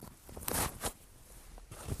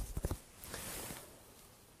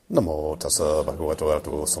Namo tassa bhagavato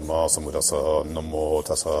arahato samma sambuddhassa. Namo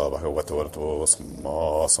tassa bhagavato arahato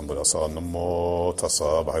samma sambuddhassa. Namo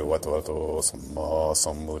tassa bhagavato arahato samma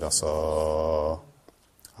sambuddhassa.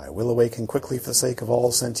 I will awaken quickly for the sake of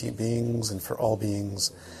all sentient beings and for all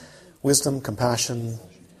beings. Wisdom, compassion,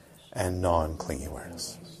 and non-clinging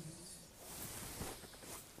awareness.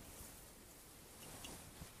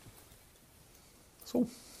 So,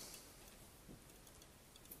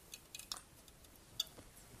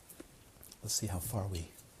 let's see how far we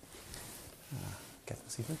get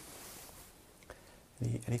this evening.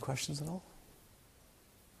 Any questions at all?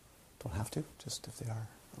 Don't have to, just if they are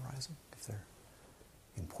arising, if they're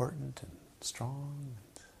important and strong and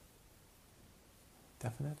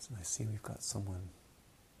definite. And I see we've got someone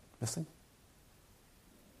missing.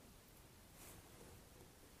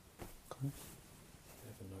 Go ahead. I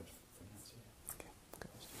have a note from Nancy. Okay, good.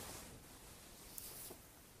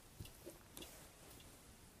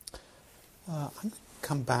 I'm going to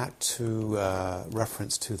come back to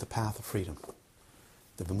reference to the Path of Freedom,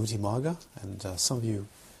 the Vimuttimagga, and some of you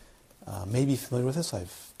may be familiar with this.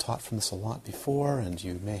 I've taught from this a lot before, and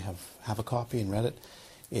you may have a copy and read it.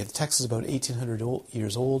 The text is about 1,800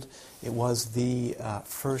 years old. It was the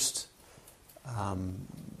first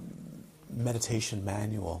meditation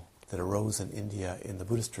manual that arose in India in the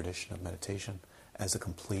Buddhist tradition of meditation as a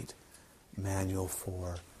complete manual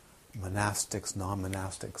for monastics,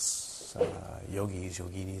 non-monastics, yogis,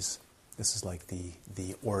 yoginis. This is like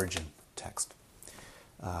the origin text.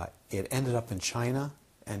 It ended up in China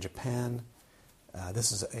and Japan.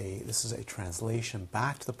 This is a translation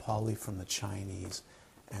back to the Pali from the Chinese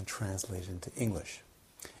and translated into English.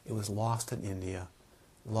 It was lost in India,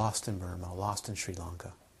 lost in Burma, lost in Sri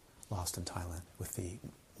Lanka, lost in Thailand with the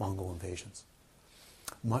Mongol invasions.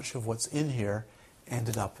 Much of what's in here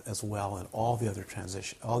ended up as well in all the other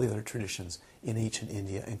traditions in ancient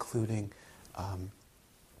India, including,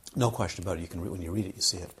 no question about it, you can when you read it, you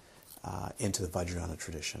see it, into the Vajrayana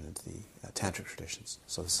tradition, into the Tantric traditions.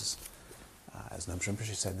 So this is, as Namsha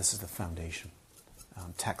Rinpoche said, this is the foundation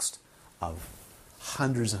text of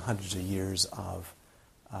hundreds and hundreds of years of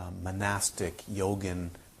monastic,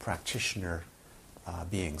 yogin, practitioner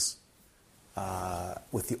beings,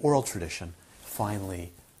 with the oral tradition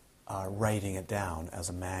finally writing it down as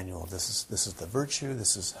a manual. This is the virtue.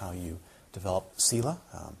 This is how you develop sila,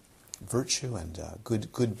 virtue, and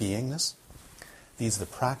good beingness. These are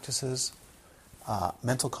the practices,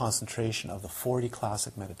 mental concentration of the 40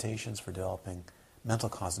 classic meditations for developing mental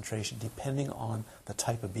concentration, depending on the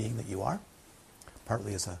type of being that you are.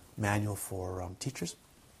 Partly as a manual for teachers.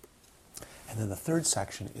 And then the third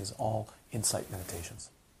section is all insight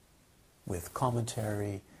meditations with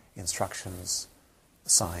commentary, instructions,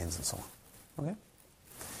 signs, and so on. Okay?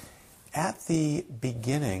 At the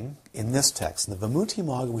beginning, in this text, in the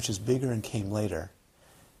Vimuttimagga, which is bigger and came later,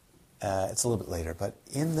 it's a little bit later, but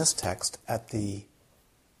in this text, at the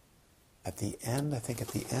end, I think at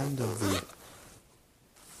the end of the...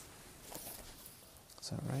 Is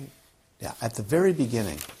that right? Yeah, at the very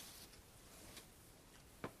beginning,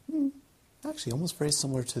 actually almost very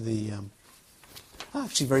similar to the,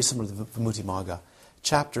 very similar to the Vimuttimagga.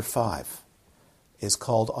 Chapter 5 is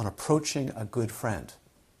called On Approaching a Good Friend.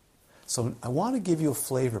 So I want to give you a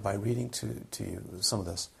flavor by reading to you some of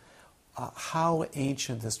this, how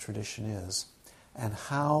ancient this tradition is and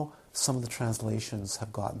how some of the translations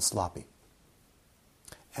have gotten sloppy.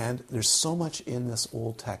 And there's so much in this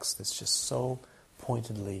old text that's just so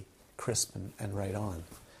pointedly crisp and right on.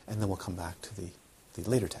 And then we'll come back to the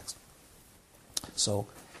later text. So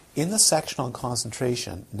in the section on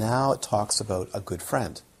concentration, now it talks about a good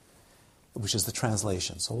friend, which is the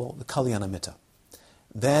translation. So the Kalyana Mitta.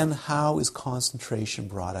 Then how is concentration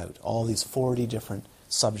brought out? All these 40 different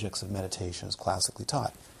subjects of meditation is classically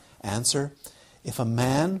taught. Answer, if a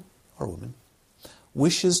man or woman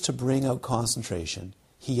wishes to bring out concentration,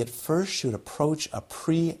 he at first should approach a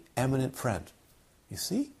preeminent friend. You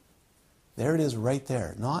see? There it is right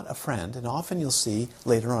there. Not a friend. And often you'll see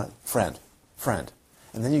later on, friend.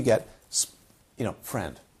 And then you get,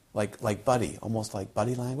 friend. Like buddy, almost like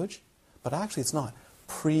buddy language. But actually it's not.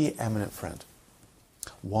 Preeminent friend.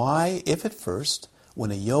 Why, if at first,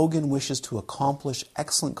 when a yogin wishes to accomplish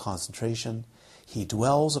excellent concentration, he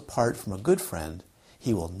dwells apart from a good friend,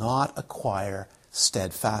 he will not acquire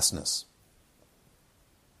steadfastness.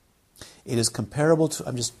 It is comparable to,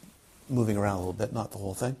 I'm just moving around a little bit, not the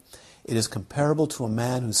whole thing. It is comparable to a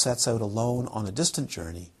man who sets out alone on a distant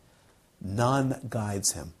journey. None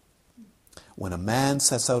guides him. When a man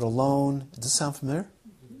sets out alone, does this sound familiar?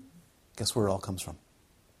 Guess where it all comes from?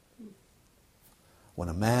 When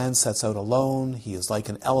a man sets out alone, he is like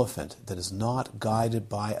an elephant that is not guided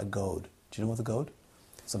by a goad. Do you know what the goad?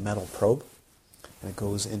 It's a metal probe, and it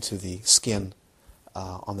goes into the skin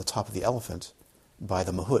on the top of the elephant by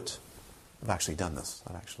the mahout. I've actually done this.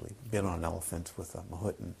 I've actually been on an elephant with a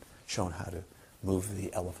mahout and shown how to move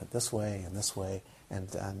the elephant this way, and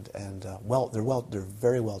they're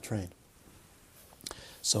very well trained.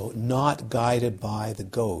 So not guided by the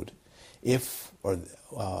goad. If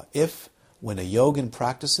when a yogin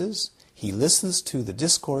practices, he listens to the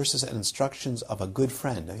discourses and instructions of a good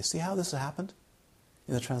friend. Now you see how this happened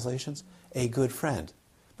in the translations? A good friend.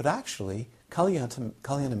 But actually,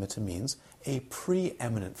 Kalyanamitta means a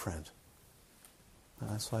preeminent friend. And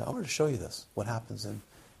that's why I wanted to show you this, what happens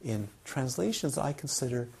in translations that I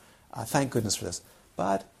consider, thank goodness for this,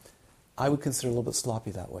 but I would consider a little bit sloppy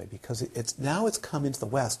that way, because it's come into the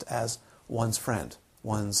West as one's friend,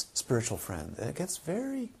 one's spiritual friend. And it gets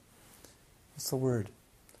very, what's the word,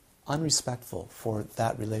 unrespectful for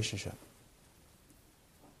that relationship.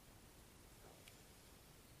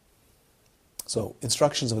 So,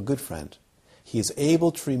 instructions of a good friend. He is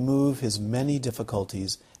able to remove his many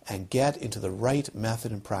difficulties and get into the right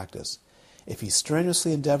method and practice. If he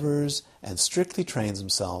strenuously endeavors and strictly trains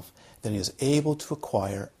himself, then he is able to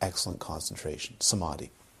acquire excellent concentration,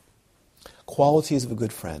 samadhi. Qualities of a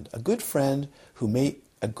good friend. A good friend who may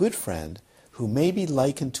be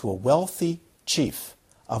likened to a wealthy chief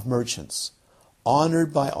of merchants,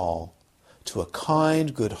 honored by all, to a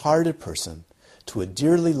kind, good-hearted person, to a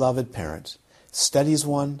dearly loved parent, steadies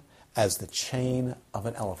one as the chain of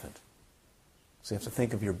an elephant. So you have to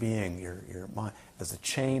think of your being, your mind, as the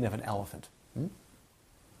chain of an elephant.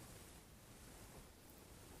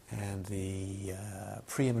 And the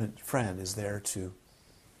preeminent friend is there to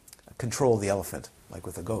control the elephant, like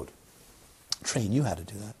with a goat. Train you how to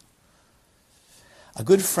do that. A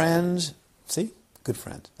good friend, see? Good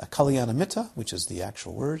friend. A Kalyanamitta, which is the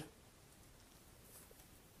actual word,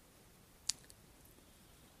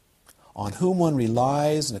 on whom one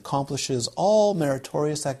relies and accomplishes all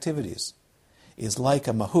meritorious activities, is like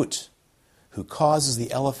a mahout who causes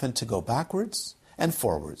the elephant to go backwards and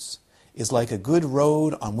forwards, is like a good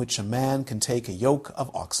road on which a man can take a yoke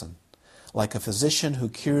of oxen, like a physician who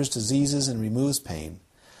cures diseases and removes pain,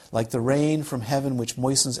 like the rain from heaven which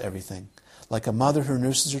moistens everything, like a mother who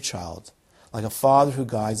nurses her child, like a father who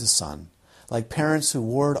guides his son, like parents who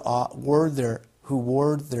ward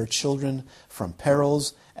their children from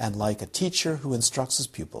perils, and like a teacher who instructs his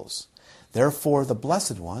pupils. Therefore, the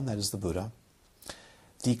Blessed One, that is the Buddha,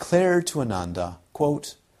 declared to Ananda,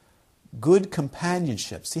 quote, good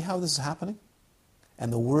companionship. See how this is happening?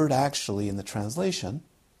 And the word actually in the translation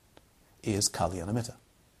is Kalyanamitta.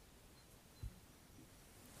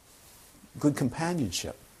 Good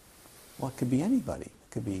companionship. Well, it could be anybody.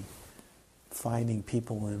 It could be finding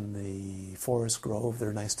people in the forest grove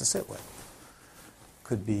they're nice to sit with.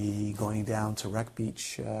 Could be going down to Wreck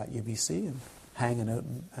Beach at UBC and hanging out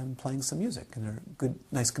and playing some music. And they're good,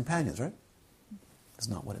 nice companions, right? That's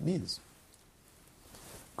not what it means.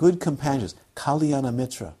 Good companions,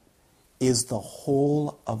 Kalyanamitra, is the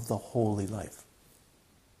whole of the holy life.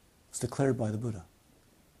 It's declared by the Buddha.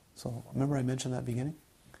 So remember I mentioned that at the beginning?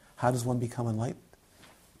 How does one become enlightened?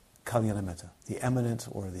 Kalyanamitta, the eminent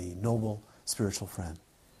or the noble spiritual friend.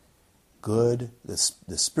 Good, the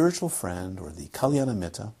spiritual friend or the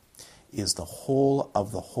Kalyanamitta is the whole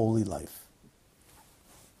of the holy life.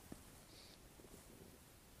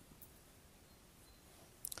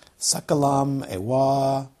 Sakalam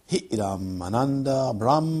ewa hiram ananda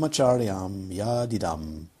brahmacharyam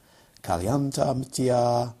yadidam kalyanta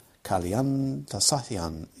mitya kalyanta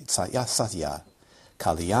satya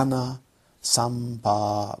kalyana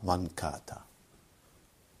sampavankata,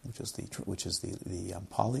 which is the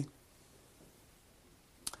Pali.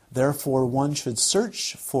 Therefore, one should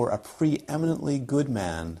search for a preeminently good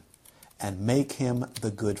man and make him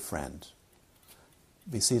the good friend.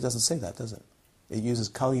 But you see, it doesn't say that, does it? It uses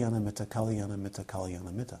Kalyanamitta, Kalyanamitta,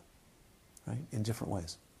 Kalyanamitta, right? In different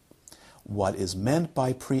ways. What is meant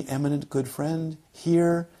by preeminent good friend?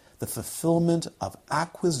 Here, the fulfillment of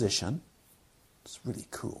acquisition. It's really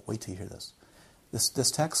cool. Wait till you hear this.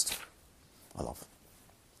 This text, I love it.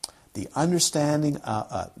 The understanding,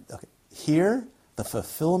 here, the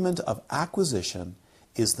fulfillment of acquisition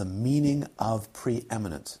is the meaning of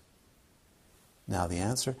preeminent. Now the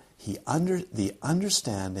answer, the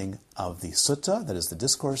understanding of the sutta, that is the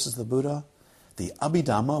discourses of the Buddha, the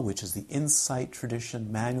Abhidhamma, which is the insight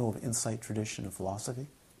tradition, manual of insight tradition of philosophy,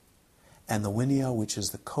 and the Vinaya, which is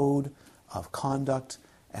the code of conduct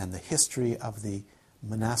and the history of the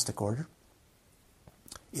monastic order,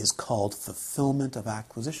 is called fulfillment of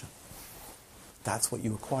acquisition. That's what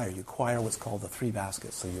you acquire. You acquire what's called the three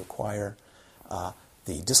baskets. So you acquire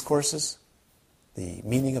the discourses, the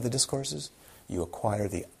meaning of the discourses. You acquire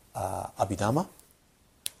the Abhidhamma,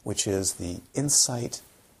 which is the insight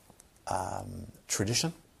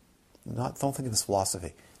tradition. Don't think of this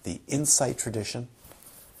philosophy. The insight tradition,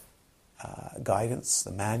 guidance,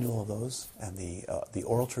 the manual of those, and the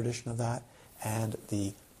oral tradition of that, and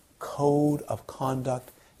the code of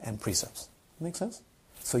conduct and precepts. Make sense?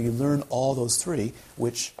 So you learn all those three,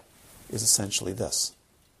 which is essentially this.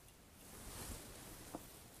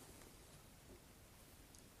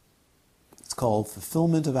 It's called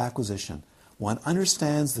fulfillment of acquisition. One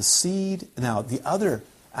understands the seed. Now, the other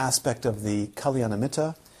aspect of the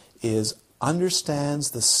Kalyanamitta is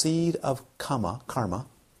understands the seed of karma,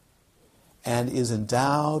 and is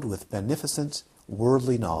endowed with beneficent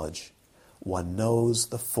worldly knowledge. One knows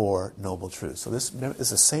the Four Noble Truths. So this is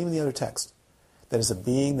the same in the other text. That is a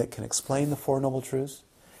being that can explain the Four Noble Truths.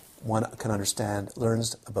 One can understand,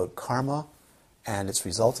 learns about karma and its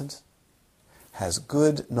resultant, has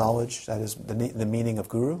good knowledge, that is the meaning of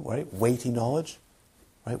guru, right? Weighty knowledge,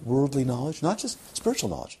 right? Worldly knowledge, not just spiritual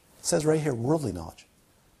knowledge. It says right here, worldly knowledge.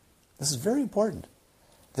 This is very important,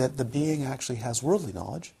 that the being actually has worldly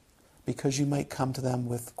knowledge, because you might come to them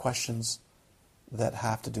with questions that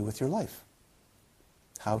have to do with your life.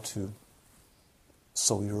 How to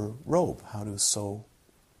sew your robe, how to sew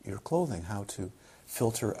your clothing, how to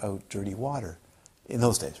filter out dirty water. In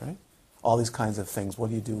those days, right? All these kinds of things. What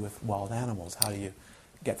do you do with wild animals? How do you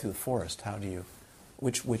get through the forest? How do you,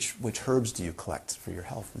 which herbs do you collect for your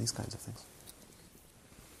health? And these kinds of things.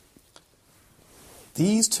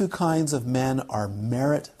 These two kinds of men are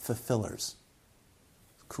merit fulfillers.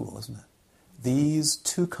 Cool, isn't it? These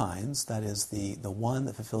two kinds, that is the one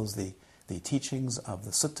that fulfills the teachings of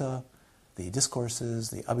the sutta, the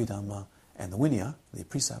discourses, the abhidhamma, and the vinaya, the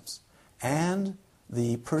precepts, and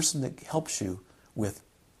the person that helps you with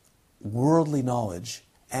worldly knowledge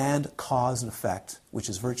and cause and effect, which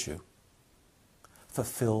is virtue,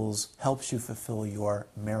 helps you fulfill your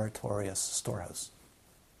meritorious storehouse.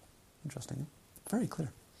 Interesting. Very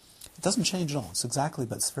clear. It doesn't change at all. It's exactly,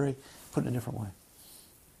 but it's very put in a different way.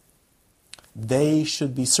 They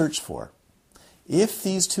should be searched for. If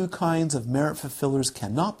these two kinds of merit fulfillers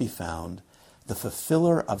cannot be found, the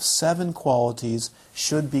fulfiller of 7 qualities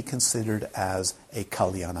should be considered as a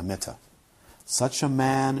Kalyanamitta. Such a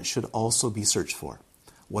man should also be searched for.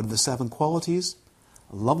 What are the 7 qualities?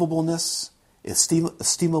 Lovableness,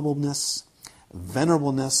 esteemableness,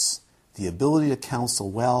 venerableness, the ability to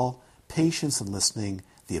counsel well, patience in listening,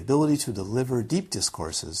 the ability to deliver deep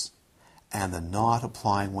discourses, and the not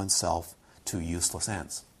applying oneself to useless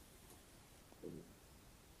ends.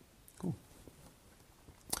 Cool.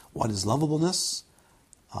 What is lovableness?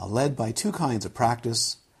 Led by 2 kinds of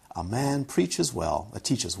practice. A man teaches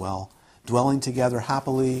well, dwelling together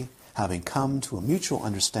happily, having come to a mutual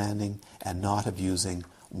understanding and not abusing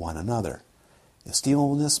one another.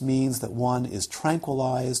 Esteemableness means that one is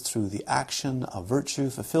tranquilized through the action of virtue,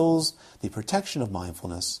 fulfills the protection of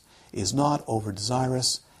mindfulness, is not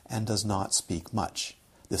over-desirous, and does not speak much.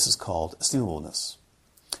 This is called esteemableness.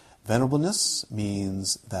 Venerableness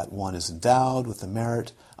means that one is endowed with the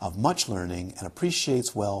merit of much learning and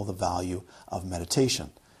appreciates well the value of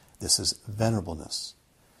meditation. This is venerableness.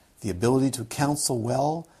 The ability to counsel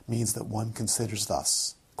well means that one considers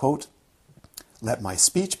thus, quote, "Let my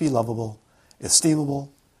speech be lovable, esteemable,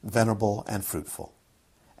 venerable, and fruitful,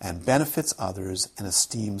 and benefits others and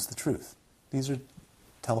esteems the truth." These are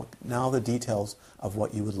now the details of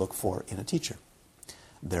what you would look for in a teacher.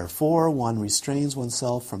 Therefore, one restrains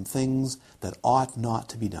oneself from things that ought not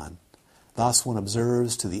to be done. Thus, one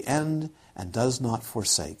observes to the end and does not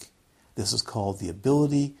forsake. This is called the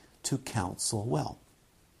ability to counsel well.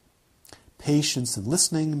 Patience in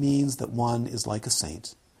listening means that one is like a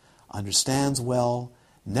saint, understands well,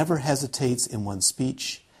 never hesitates in one's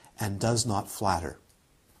speech, and does not flatter.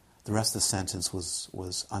 The rest of the sentence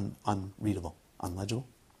was unreadable, unlegible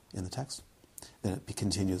in the text. Then it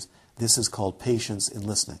continues, this is called patience in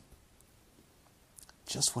listening.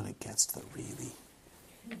 Just when it gets to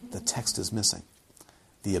the text is missing.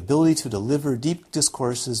 The ability to deliver deep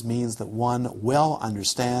discourses means that one well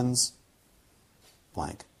understands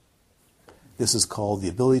blank. This is called the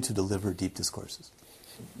ability to deliver deep discourses.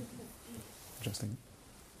 Interesting.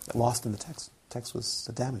 Lost in the text. The text was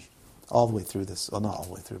damaged all the way through this. Well, not all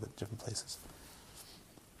the way through, but different places.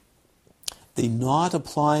 The not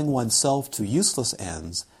applying oneself to useless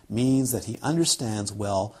ends means that he understands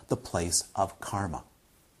well the place of karma.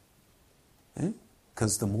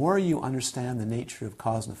 Because the more you understand the nature of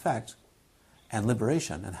cause and effect and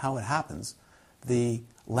liberation and how it happens, the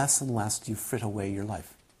less and less do you frit away your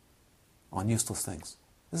life on useless things.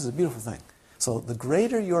 This is a beautiful thing. So the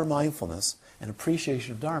greater your mindfulness and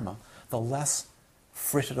appreciation of Dharma, the less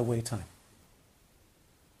fritted away time.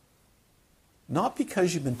 Not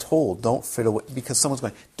because you've been told don't frit away, because someone's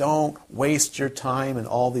going, don't waste your time and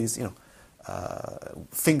all these,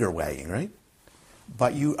 finger wagging, right?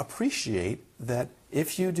 But you appreciate that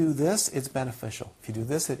if you do this, it's beneficial. If you do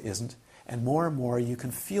this, it isn't. And more you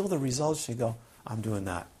can feel the results. You go, I'm doing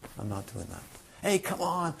that. I'm not doing that. Hey, come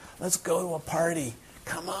on, let's go to a party.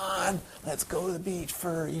 Come on, let's go to the beach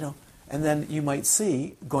for, And then you might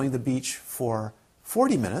see going to the beach for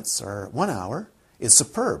 40 minutes or 1 hour is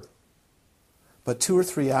superb. But 2 or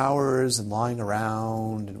 3 hours and lying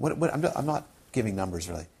around, and I'm not giving numbers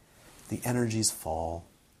really. The energies fall.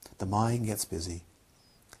 The mind gets busy.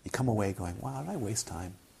 You come away going, wow, did I waste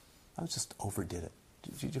time? I just overdid it.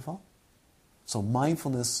 Did you follow? So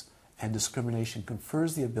mindfulness and discrimination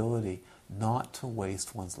confers the ability not to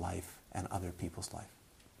waste one's life and other people's life.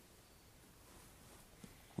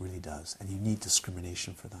 It really does. And you need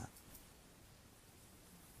discrimination for that.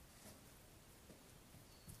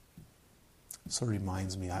 So it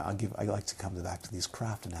reminds me, I like to come back to these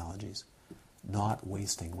craft analogies. Not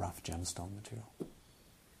wasting rough gemstone material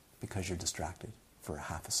because you're distracted for a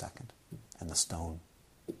half a second and the stone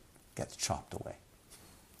gets chopped away.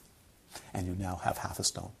 And you now have half a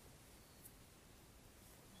stone.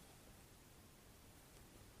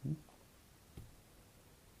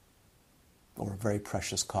 Or a very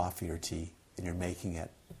precious coffee or tea, and you're making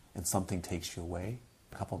it, and something takes you away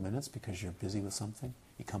a couple of minutes because you're busy with something.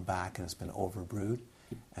 You come back and it's been overbrewed,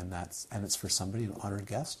 and it's for somebody, an honored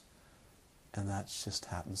guest, and that just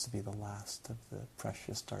happens to be the last of the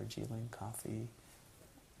precious Darjeeling coffee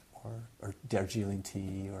or Darjeeling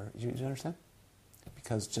tea, or do you understand?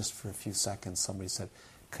 Because just for a few seconds somebody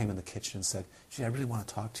came in the kitchen and said, gee, I really want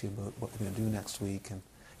to talk to you about what we're going to do next week, and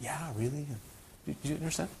yeah, really? And, do you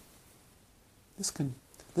understand?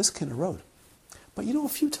 This can erode. But a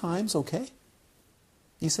few times, okay.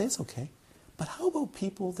 You say it's okay. But how about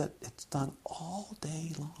people that it's done all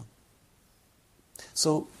day long?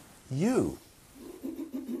 So you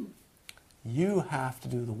have to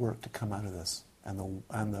do the work to come out of this.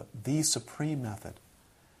 And the supreme method,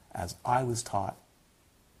 as I was taught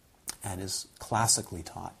and is classically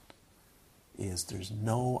taught, is there's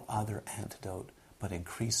no other antidote but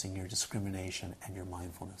increasing your discrimination and your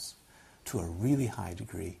mindfulness to a really high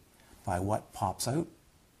degree by what pops out,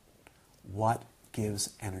 what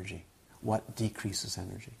gives energy, what decreases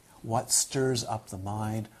energy, what stirs up the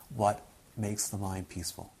mind, what makes the mind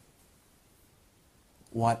peaceful,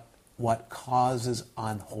 what causes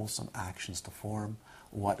unwholesome actions to form,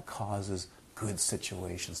 what causes good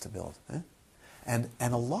situations to build. And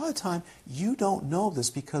a lot of time you don't know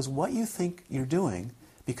this because what you think you're doing,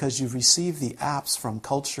 because you've received the apps from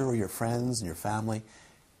culture or your friends and your family,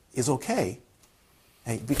 is okay.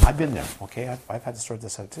 Hey, I've been there, okay? I've had to sort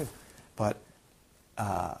this out too. But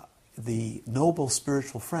the noble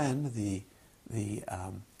spiritual friend, the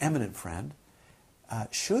eminent friend,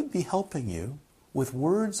 should be helping you with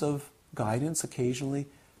words of guidance occasionally,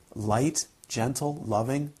 light, gentle,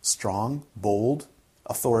 loving, strong, bold,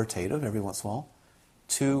 authoritative every once in a while,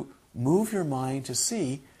 to move your mind to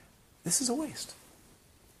see this is a waste.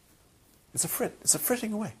 It's a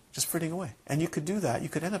fritting away, just fritting away. And you could do that, you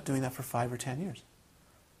could end up doing that for 5 or 10 years.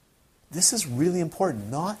 This is really important,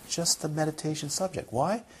 not just the meditation subject.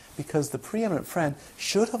 Why? Because the preeminent friend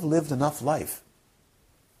should have lived enough life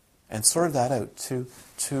and sorted that out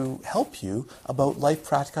to help you about life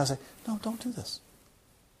practical. Say, no, don't do this.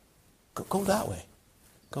 Go that way.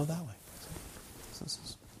 Go that way. This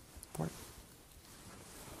is important.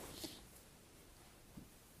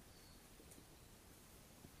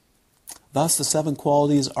 Thus the 7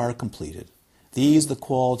 qualities are completed. These the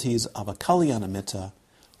qualities of a Kalyanamitta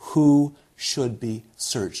who should be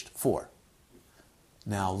searched for.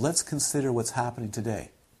 Now let's consider what's happening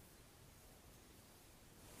today.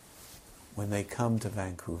 When they come to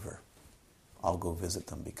Vancouver, I'll go visit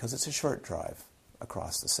them because it's a short drive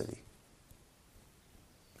across the city.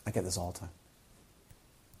 I get this all the time.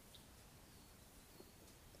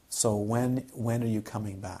 So when are you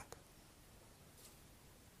coming back?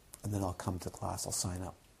 And then I'll come to class, I'll sign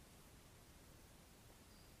up.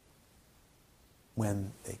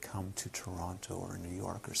 When they come to Toronto or New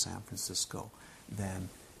York or San Francisco, then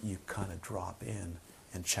you kind of drop in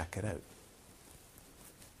and check it out.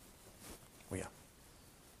 Oh yeah.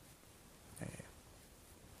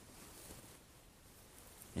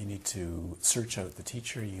 You need to search out the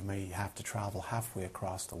teacher. You may have to travel halfway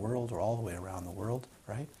across the world or all the way around the world,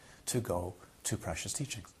 right, to go to precious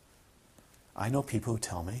teachings. I know people who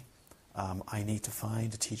tell me, I need to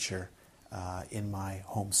find a teacher in my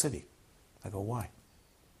home city. I go, why?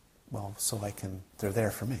 Well, so they're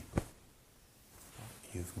there for me.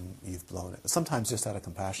 You've blown it. Sometimes just out of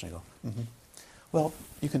compassion, I go, well,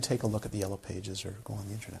 you can take a look at the yellow pages or go on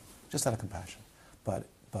the internet, just out of compassion, but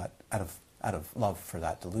out of love for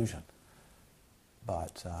that delusion.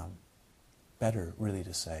 But better really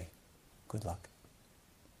to say, good luck.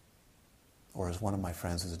 Or as one of my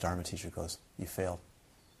friends who's a Dharma teacher goes, you failed.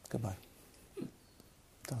 Goodbye. It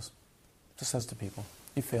does. Just says to people,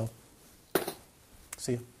 you failed.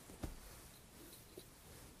 See you.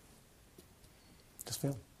 Just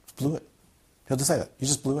failed. Just blew it. He'll just say that. You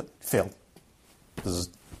just blew it. Failed. This is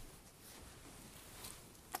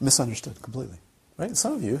misunderstood completely. Right?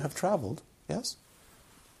 Some of you have traveled, yes?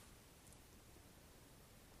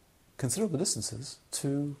 Considerable distances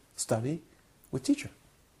to study with teacher.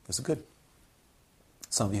 This is good.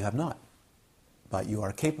 Some of you have not. But you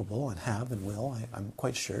are capable and have and will, I'm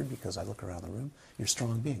quite sure because I look around the room, you're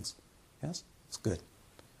strong beings. Yes? It's good.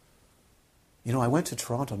 You know, I went to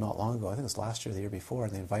Toronto not long ago, I think it was last year or the year before,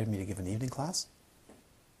 and they invited me to give an evening class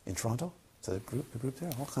in Toronto. So the group there,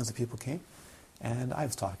 all kinds of people came. And I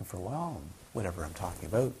was talking for a while, and whatever I'm talking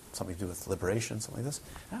about, something to do with liberation, something like this.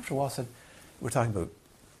 And after a while I said, we're talking about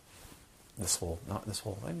this whole, not this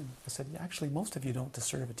whole thing. I said, actually, most of you don't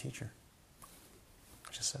deserve a teacher.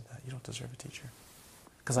 I just said that. You don't deserve a teacher.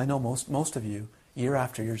 Because I know most of you, year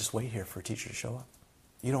after year, just wait here for a teacher to show up.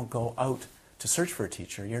 You don't go out to search for a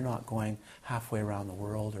teacher. You're not going halfway around the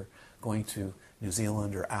world or going to New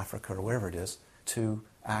Zealand or Africa or wherever it is to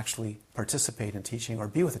actually participate in teaching or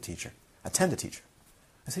be with a teacher, attend a teacher.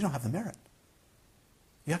 I say you don't have the merit.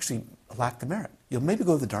 You actually lack the merit. You'll maybe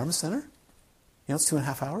go to the Dharma Center. You know, it's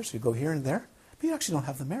 2.5 hours. You go here and there. But you actually don't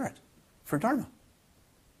have the merit for Dharma.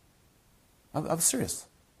 I was serious.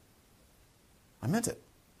 I meant it.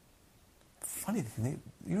 Funny thing,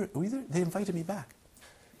 they invited me back.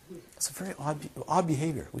 It's a very odd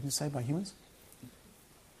behavior, wouldn't you say, by humans?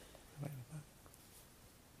 I don't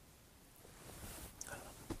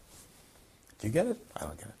know. Do you get it? I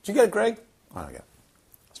don't get it. Do you get it, Greg? I don't get it.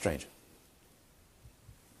 Strange.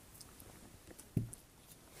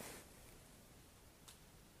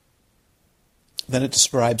 Then it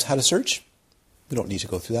describes how to search. We don't need to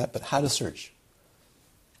go through that, but how to search.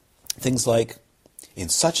 Things like, in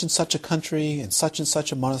such and such a country, in such and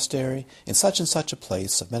such a monastery, in such and such a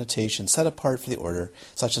place of meditation set apart for the order,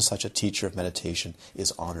 such and such a teacher of meditation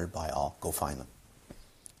is honored by all. Go find them.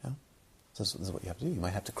 Yeah? So this is what you have to do. You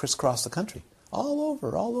might have to crisscross the country, all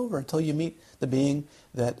over, until you meet the being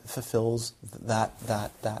that fulfills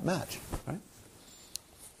that match. Right?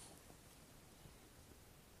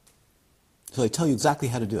 So they tell you exactly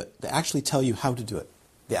how to do it. They actually tell you how to do it.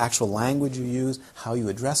 The actual language you use, how you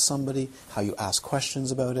address somebody, how you ask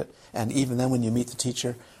questions about it, and even then when you meet the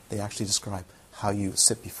teacher, they actually describe how you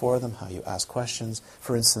sit before them, how you ask questions.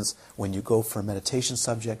 For instance, when you go for a meditation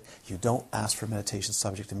subject, you don't ask for a meditation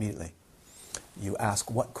subject immediately. You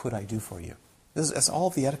ask, what could I do for you? That's all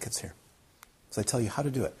the etiquettes here. So they tell you how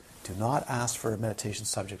to do it. Do not ask for a meditation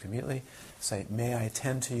subject immediately. Say, may I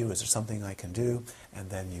attend to you? Is there something I can do? And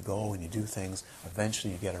then you go and you do things.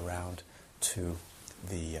 Eventually you get around to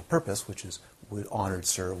the purpose, which is, honored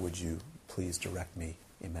sir, would you please direct me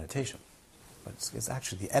in meditation? But it's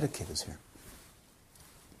actually the etiquette is here.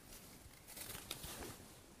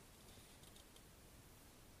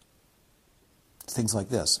 Things like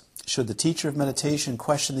this. Should the teacher of meditation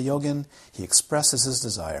question the yogin, he expresses his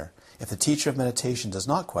desire. If the teacher of meditation does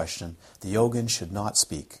not question, the yogin should not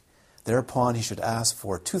speak. Thereupon he should ask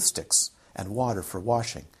for toothsticks and water for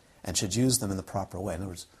washing, and should use them in the proper way. In other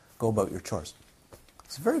words, go about your chores.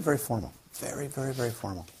 It's very, very formal. Very, very, very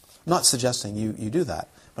formal. I'm not suggesting you do that,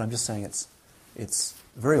 but I'm just saying it's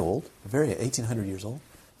very old, very 1,800 years old,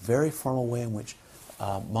 very formal way in which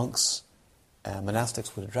monks and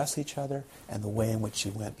monastics would address each other, and the way in which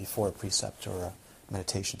you went before a preceptor or a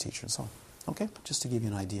meditation teacher and so on. Okay? Just to give you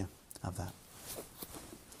an idea of that.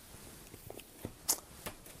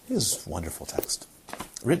 This is a wonderful text.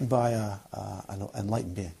 Written by an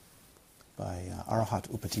enlightened being, by Arahat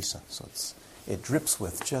Upatissa. So it drips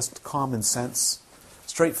with just common sense,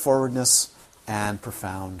 straightforwardness, and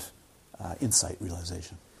profound insight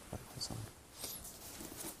realization.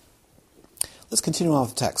 Let's continue on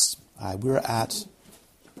with the text. We're at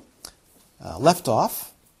left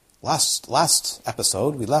off. Last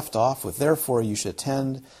episode, we left off with, therefore you should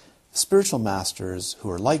attend spiritual masters who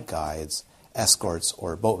are like guides, escorts,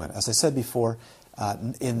 or boatmen. As I said before,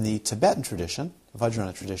 in the Tibetan tradition,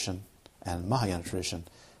 Vajrayana tradition, and Mahayana tradition,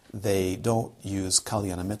 they don't use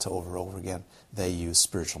Kalyana Mitta over and over again. They use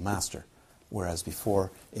spiritual master. whereas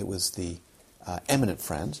before it was the eminent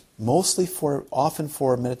friend, often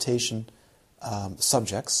for meditation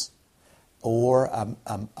subjects, or an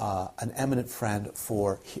eminent friend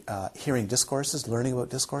for hearing discourses, learning about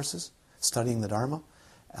discourses, studying the Dharma,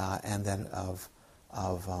 and then of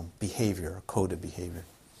behavior, coded behavior.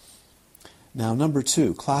 Now, number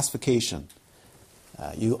 2, classification.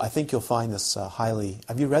 I think you'll find this highly...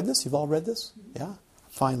 Have you read this? You've all read this? Yeah?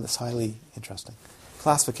 Find this highly interesting.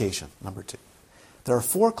 Classification, number 2. There are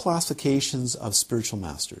 4 classifications of spiritual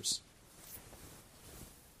masters.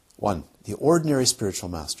 1, the ordinary spiritual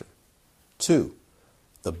master. 2,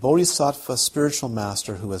 the bodhisattva spiritual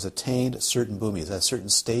master who has attained certain bhumis, at certain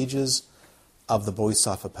stages of the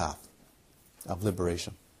bodhisattva path of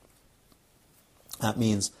liberation. That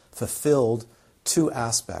means fulfilled 2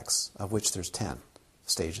 aspects, of which there's 10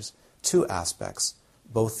 stages, 2 aspects,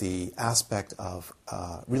 both the aspect of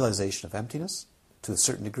realization of emptiness to a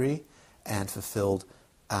certain degree, and fulfilled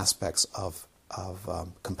aspects of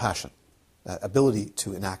compassion, ability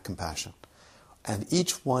to enact compassion. And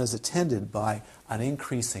each one is attended by an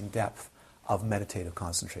increasing depth of meditative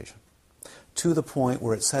concentration, to the point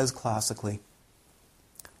where it says classically,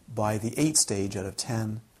 by the 8th stage out of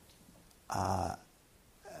 10,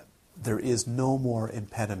 there is no more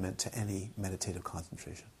impediment to any meditative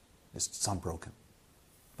concentration. It's unbroken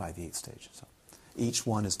by the 8th stage. So each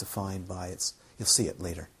one is defined by its... You'll see it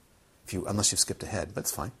later, unless you've skipped ahead, but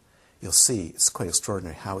it's fine. You'll see it's quite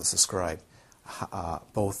extraordinary how it's described,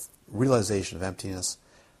 both realization of emptiness,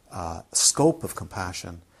 scope of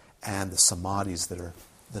compassion, and the samadhis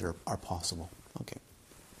that are possible. Okay.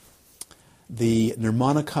 The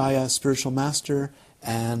Nirmanakaya spiritual master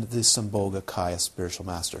and the Sambhogakaya spiritual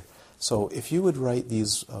master. So if you would write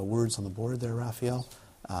these words on the board there, Raphael.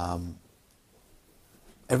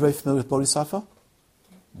 Everybody familiar with bodhisattva?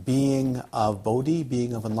 Being of bodhi,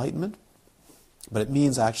 being of enlightenment. But it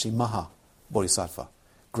means actually maha bodhisattva.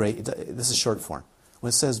 Great. This is short form. When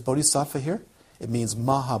it says bodhisattva here, it means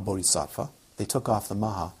maha bodhisattva. They took off the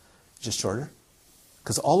maha, just shorter.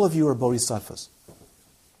 Because all of you are bodhisattvas,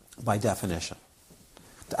 by definition.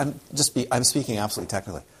 I'm speaking absolutely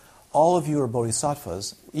technically. All of you are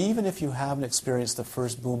bodhisattvas, even if you haven't experienced the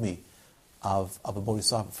first bhumi of a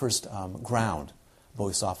bodhisattva, first ground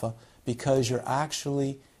bodhisattva, because you're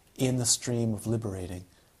actually in the stream of liberating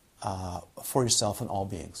for yourself and all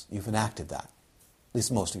beings. You've enacted that. At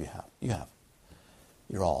least most of you have. You have.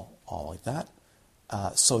 You're all like that.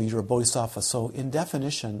 So you're a bodhisattva. So in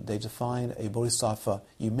definition, they define a bodhisattva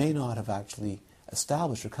you may not have actually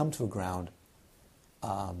established or come to a ground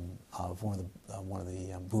of one of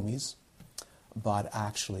the bhumis, but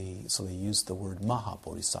actually, so they used the word maha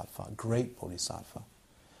bodhisattva, great bodhisattva.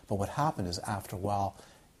 But what happened is, after a while,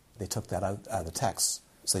 they took that out of the text,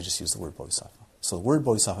 so they just used the word bodhisattva. So the word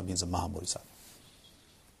bodhisattva means a maha bodhisattva.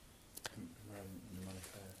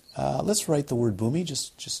 Let's write the word bhumi,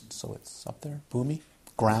 just so it's up there. Bhumi,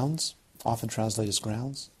 grounds, often translated as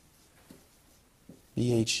grounds.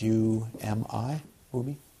 B-H-U-M-I,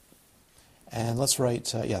 bhumi. And let's write,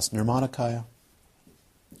 Nirmanakaya,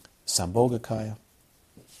 Sambhogakaya.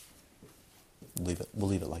 We'll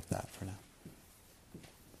leave it like that for now.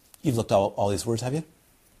 You've looked at all these words, have you?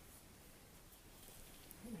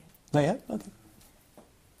 Not yet? Okay.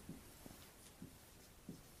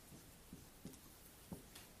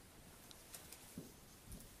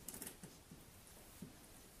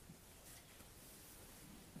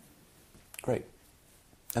 Great.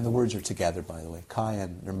 And the words are together, by the way. Kai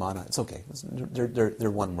and Nirmana. It's okay.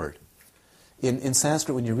 They're one word. In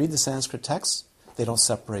Sanskrit, when you read the Sanskrit text, they don't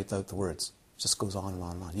separate out the words. It just goes on and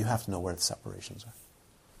on and on. You have to know where the separations are.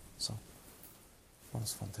 So, one of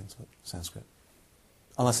the fun things about Sanskrit.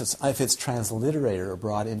 If it's transliterated or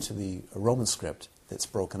brought into the Roman script, it's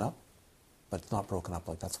broken up. But it's not broken up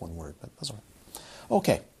like that's one word. But that's all right.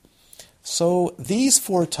 Okay. So these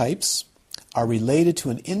 4 types are related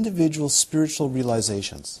to an individual's spiritual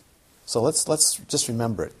realizations. So let's just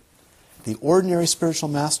remember it. The ordinary spiritual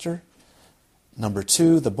master. Number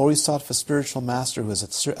 2, the bodhisattva spiritual master who has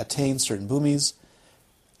attained certain bhumis.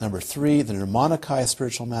 Number 3, the Nirmanakaya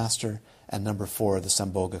spiritual master. And number 4, the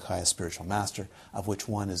Sambhogakaya spiritual master, of which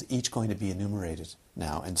one is each going to be enumerated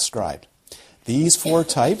now and described. These 4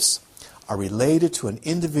 types are related to an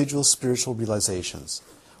individual's spiritual realizations.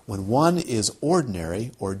 When one is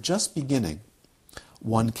ordinary or just beginning,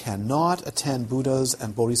 one cannot attend Buddhas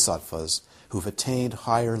and Bodhisattvas who've attained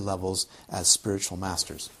higher levels as spiritual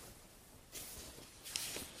masters.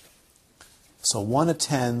 So one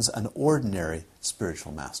attends an ordinary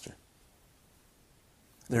spiritual master.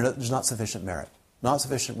 There's not sufficient merit, not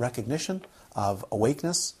sufficient recognition of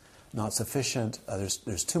awakeness, not sufficient,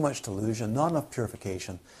 there's too much delusion, not enough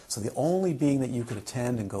purification. So the only being that you could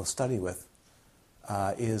attend and go study with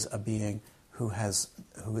is a being who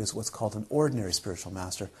is what's called an ordinary spiritual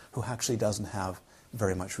master, who actually doesn't have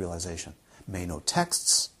very much realization. May know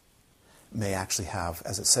texts, may actually have,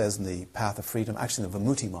 as it says in the Path of Freedom, actually in the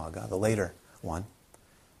Vimuttimagga, the later one,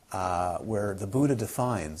 where the Buddha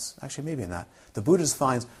defines, actually maybe in that, the Buddha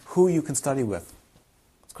defines who you can study with.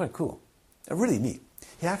 It's quite cool. Really neat.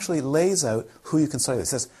 He actually lays out who you can study with.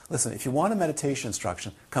 He says, listen, if you want a meditation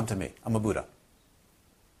instruction, come to me. I'm a Buddha.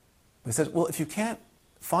 He says, well, if you can't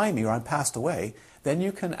find me or I'm passed away, then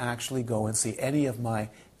you can actually go and see any of my,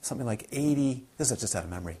 something like 80, this is just out of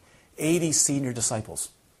memory, 80 senior disciples.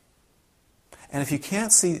 And if you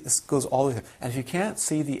can't see, this goes all the way through, and if you can't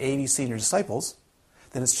see the 80 senior disciples,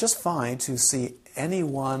 then it's just fine to see any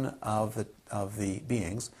one of the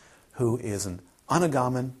beings who is an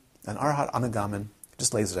anagaman, an arhat anagaman,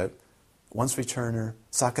 just lays it out, once returner,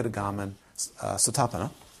 sakadagaman,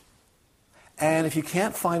 satapana. And if you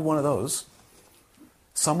can't find one of those,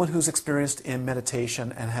 someone who's experienced in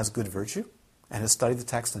meditation and has good virtue, and has studied the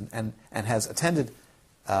text and has attended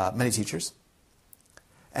many teachers,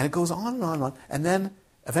 and it goes on and on and on. And then,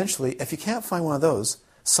 eventually, if you can't find one of those,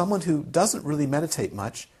 someone who doesn't really meditate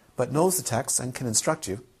much, but knows the text and can instruct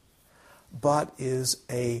you, but is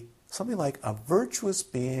something like a virtuous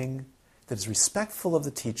being that is respectful of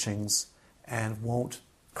the teachings and won't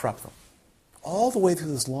corrupt them. All the way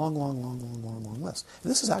through this long list.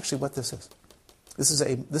 And this is actually what this is. This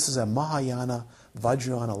is a Mahayana,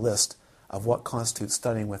 Vajrayana list of what constitutes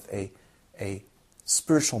studying with a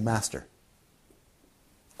spiritual master.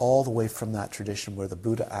 All the way from that tradition where the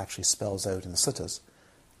Buddha actually spells out in the suttas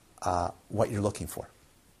what you're looking for.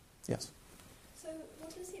 Yes? So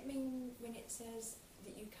what does it mean when it says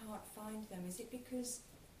that you can't find them? Is it because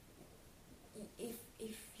if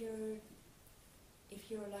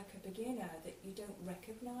you're like a beginner that you don't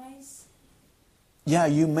recognize? Yeah,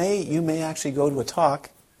 you may actually go to a talk,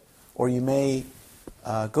 or you may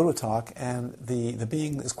go to a talk and the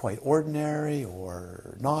being is quite ordinary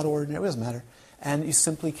or not ordinary, it doesn't matter, and you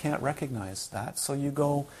simply can't recognize that. So you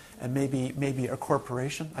go and maybe a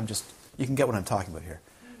corporation, you can get what I'm talking about here.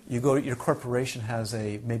 You go, your corporation has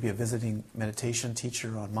maybe a visiting meditation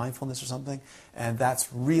teacher on mindfulness or something, and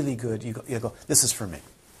that's really good. You go, this is for me.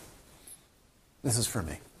 This is for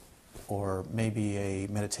me. Or maybe a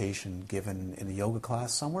meditation given in a yoga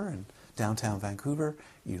class somewhere in downtown Vancouver.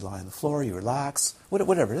 You lie on the floor, you relax,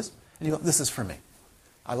 whatever it is, and you go, this is for me.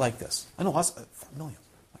 I like this. I know, millions.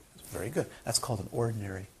 Very good. That's called an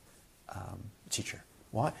ordinary teacher.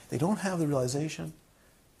 Why? They don't have the realization.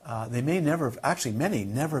 They may never have, actually many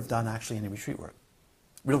never have done actually any retreat work,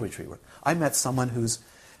 real retreat work. I met someone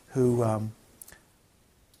who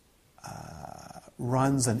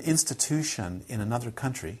runs an institution in another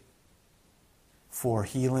country for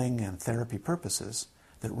healing and therapy purposes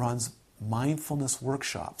that runs mindfulness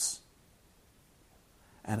workshops,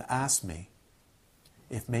 and asked me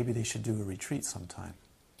if maybe they should do a retreat sometime.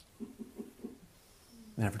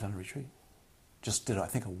 Never done a retreat. Just did, I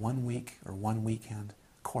think, a 1 week or 1 weekend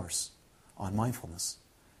course on mindfulness,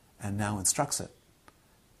 and now instructs it.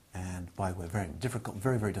 And by the way, very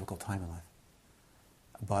difficult time in life.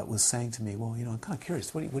 But was saying to me, well, I'm kind of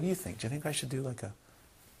curious. What do you think? Do you think I should do like a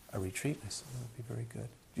retreat? I said, that would be very good.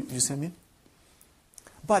 Do you see what I mean?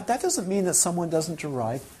 But that doesn't mean that someone doesn't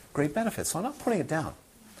derive great benefits. So I'm not putting it down.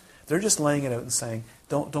 They're just laying it out and saying,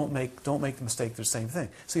 don't make the mistake they're saying thing.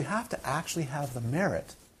 So you have to actually have the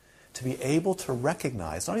merit to be able to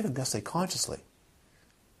recognize, not even necessarily consciously,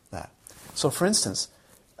 that. So for instance,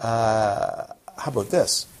 how about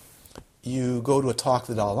this? You go to a talk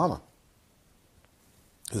to the Dalai Lama,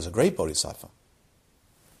 who's a great bodhisattva,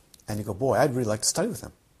 and you go, boy, I'd really like to study with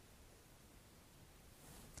him.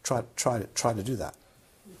 Try to do that.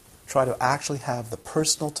 Try to actually have the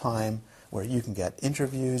personal time where you can get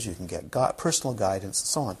interviews, you can get personal guidance, and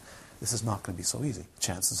so on. This is not going to be so easy.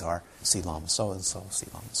 Chances are, see Lama so-and-so, see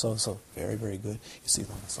Lama so-and-so, very, very good. You see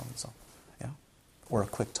Lama so-and-so, yeah? Or a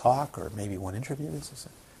quick talk, or maybe one interview. So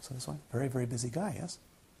this one, very, very busy guy, yes?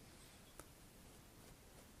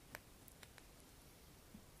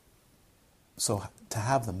 So to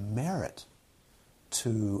have the merit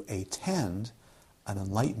to attend an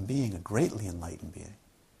enlightened being, a greatly enlightened being,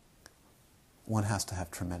 one has to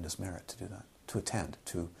have tremendous merit to do that,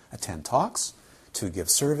 to attend talks, to give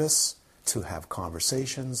service, to have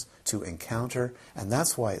conversations, to encounter. And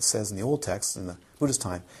that's why it says in the old text, in the Buddhist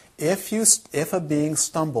time, if a being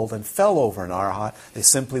stumbled and fell over an arahat, they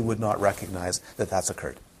simply would not recognize that that's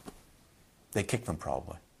occurred. They'd kick them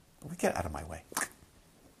probably. Get out of my way.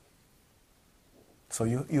 So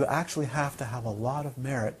you actually have to have a lot of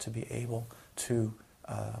merit to be able to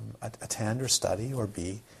attend or study or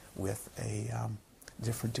be with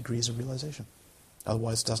different degrees of realization.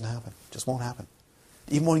 Otherwise, it doesn't happen. It just won't happen.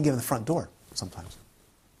 Even when you get in the front door, sometimes.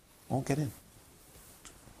 Won't get in.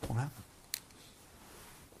 Won't happen.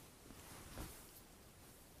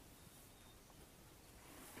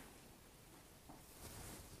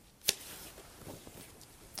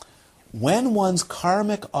 When one's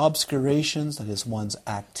karmic obscurations, that is one's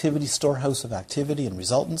activity, storehouse of activity and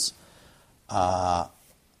resultants,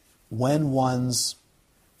 when one's,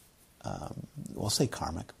 we'll say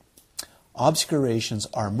karmic, obscurations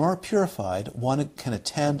are more purified, one can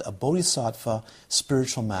attend a bodhisattva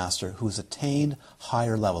spiritual master who has attained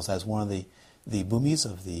higher levels. As one of the bhumis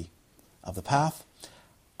of the path.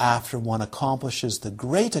 After one accomplishes the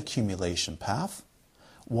great accumulation path,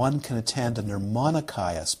 one can attend a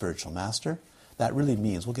Nirmanakaya spiritual master. That really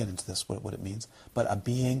means, we'll get into this, what it means, but a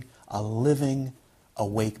being, a living,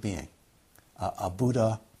 awake being. A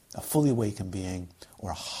Buddha, a fully awakened being,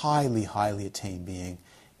 or a highly, highly attained being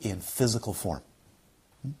in physical form.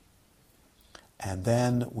 And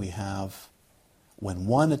then we have, when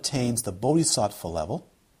one attains the bodhisattva level,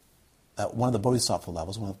 one of the bodhisattva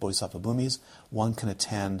levels, one of the bodhisattva bhumis, one can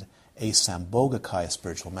attend a Sambhogakaya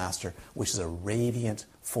spiritual master, which is a radiant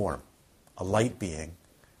form, a light being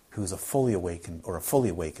who's a fully awakened or a fully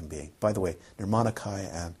awakened being. By the way, Nirmanakaya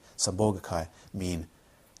and Sambhogakaya mean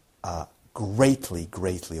greatly,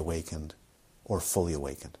 greatly awakened or fully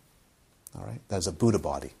awakened. All right, that is a Buddha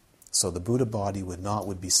body. So the Buddha body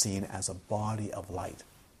would be seen as a body of light.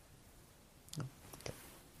 Okay.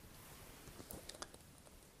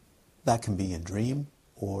 That can be in dream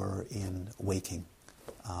or in waking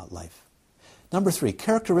life. Number 3,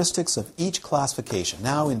 characteristics of each classification.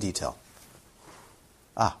 Now in detail.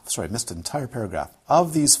 I missed an entire paragraph.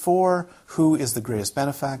 Of these 4, who is the greatest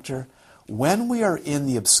benefactor? When we are in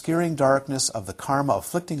the obscuring darkness of the karma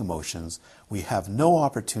afflicting emotions, we have no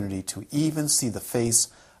opportunity to even see the face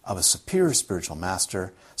of a superior spiritual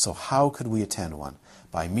master, so how could we attend one?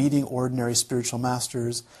 By meeting ordinary spiritual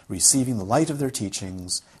masters, receiving the light of their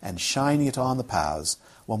teachings, and shining it on the paths,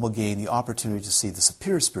 one will gain the opportunity to see the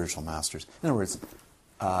superior spiritual masters. In other words,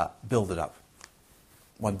 build it up.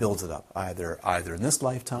 One builds it up, either in this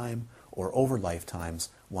lifetime or over lifetimes.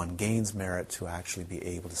 One gains merit to actually be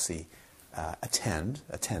able to see, attend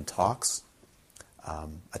talks,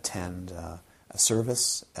 attend a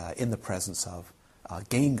service in the presence of,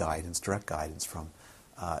 gain guidance, direct guidance from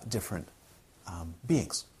different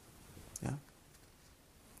beings. Yeah.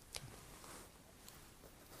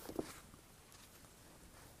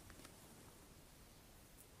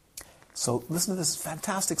 So listen to this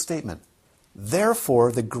fantastic statement.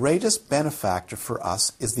 Therefore, the greatest benefactor for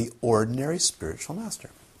us is the ordinary spiritual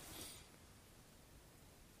master.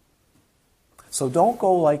 So don't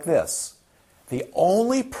go like this. The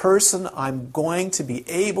only person I'm going to be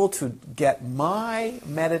able to get my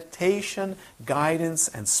meditation guidance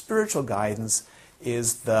and spiritual guidance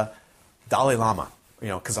is the Dalai Lama,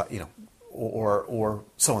 because or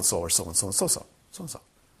so and so or so and so and so and so.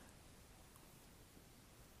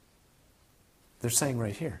 They're saying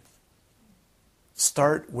right here,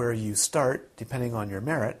 start where you start, depending on your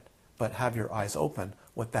merit, but have your eyes open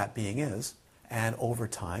what that being is, and over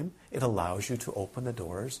time, it allows you to open the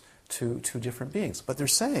doors to different beings. But they're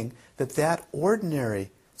saying that ordinary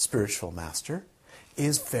spiritual master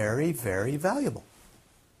is very, very valuable.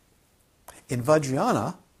 In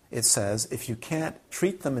Vajrayana, it says, if you can't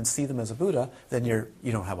treat them and see them as a Buddha, then you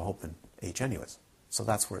don't have a hope in H anyways. So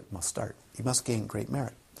that's where it must start. You must gain great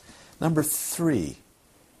merit. Number 3,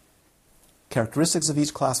 characteristics of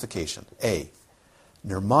each classification. A,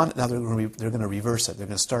 now they're going to reverse it. They're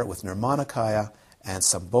going to start with Nirmanakaya and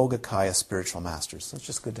Sambhogakaya spiritual masters. So it's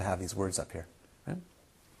just good to have these words up here. Right?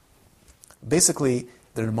 Basically,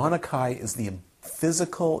 the Nirmanakaya is the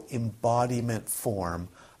physical embodiment form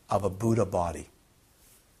of a Buddha body.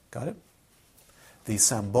 Got it? The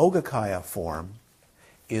Sambhogakaya form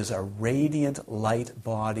is a radiant light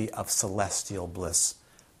body of celestial bliss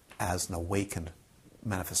as an awakened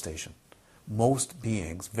manifestation. Most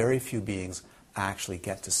beings, very few beings, actually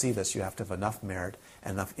get to see this. You have to have enough merit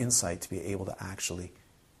and enough insight to be able to actually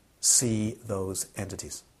see those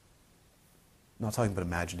entities. I'm not talking about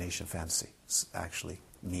imagination, fantasy. It's actually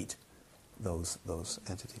meet those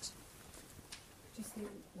entities. Just say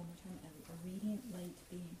one more time, a radiant light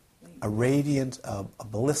being. A radiant,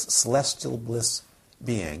 bliss, celestial bliss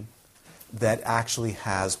being that actually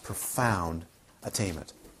has profound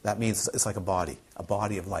attainment. That means it's like a body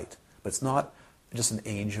of light. But it's not just an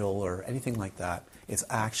angel or anything like that. It's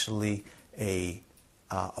actually a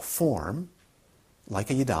form like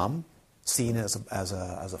a yidam, seen as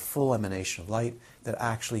a full emanation of light that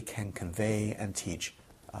actually can convey and teach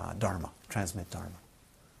Dharma, transmit Dharma.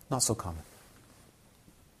 Not so common.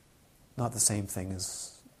 Not the same thing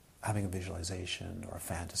as having a visualization or a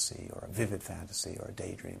fantasy or a vivid fantasy or a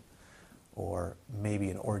daydream or maybe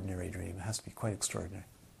an ordinary dream. It has to be quite extraordinary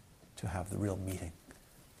to have the real meeting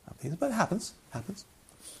of these. But it happens.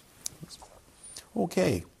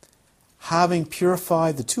 Okay. Having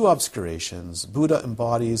purified the two obscurations, Buddha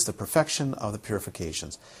embodies the perfection of the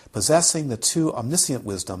purifications. Possessing the two omniscient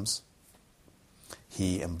wisdoms,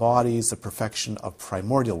 he embodies the perfection of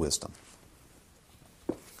primordial wisdom.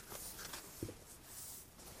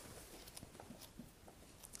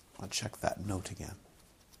 I'll check that note again.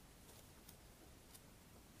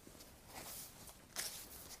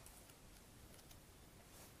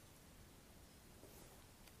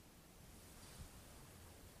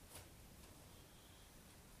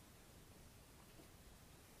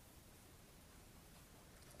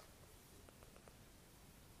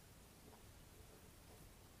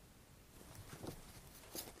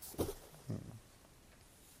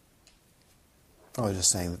 I was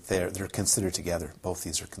just saying that they're considered together. Both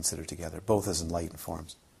these are considered together, both as enlightened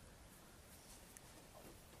forms.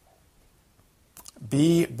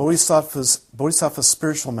 B. Bodhisattva's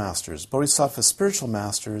spiritual masters. Bodhisattva's spiritual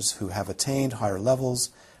masters who have attained higher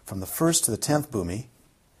levels from the 1st to the 10th bhumi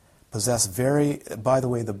possess by the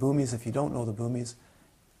way, the bhumis, if you don't know the bhumis,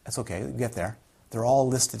 it's okay, you get there. They're all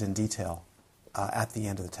listed in detail at the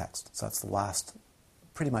end of the text. So that's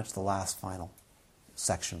pretty much the last final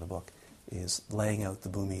section of the book, is laying out the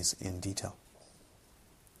bhumis in detail.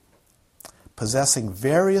 Possessing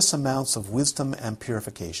various amounts of wisdom and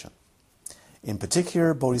purification. In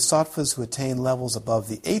particular, bodhisattvas who attain levels above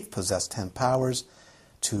the 8th possess 10 powers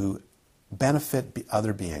to benefit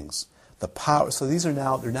other beings. So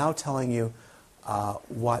they're now telling you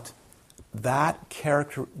what the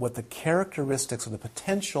characteristics or the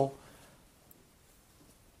potential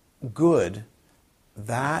good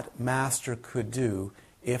that master could do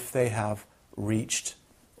if they have reached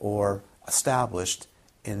or established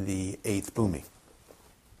in the 8th bhumi.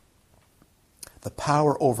 The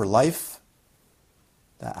power over life,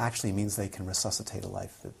 that actually means they can resuscitate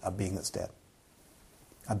a being that's dead.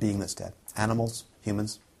 A being that's dead. Animals,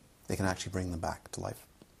 humans, they can actually bring them back to life.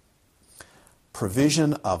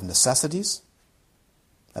 Provision of necessities,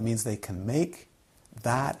 that means they can make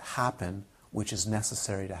that happen which is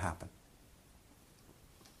necessary to happen.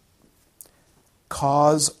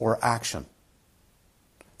 Cause or action.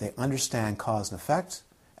 They understand cause and effect,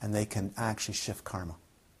 and they can actually shift karma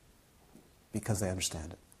because they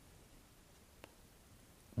understand it.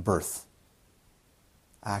 Birth.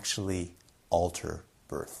 Actually alter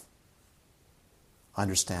birth.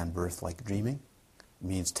 Understand birth like dreaming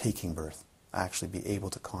means taking birth. Actually be able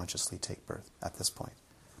to consciously take birth at this point.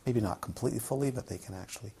 Maybe not completely fully, but they can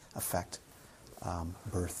actually affect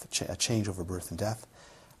birth, a change over birth and death.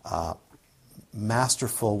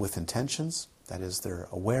 Masterful with intentions, that is, they're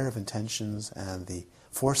aware of intentions and the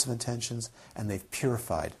force of intentions, and they've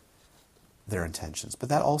purified their intentions. But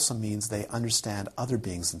that also means they understand other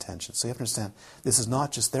beings' intentions. So you have to understand, this is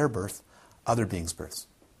not just their birth, other beings' births.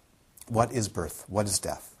 What is birth? What is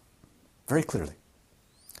death? Very clearly.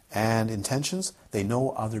 And intentions, they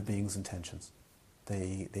know other beings' intentions.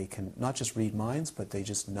 They can not just read minds, but they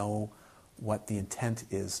just know what the intent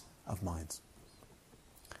is of minds.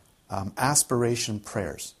 Aspiration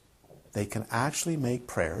prayers. They can actually make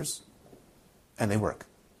prayers, and they work.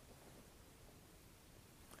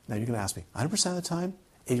 Now you're going to ask me, 100% of the time,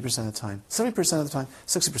 80% of the time, 70% of the time,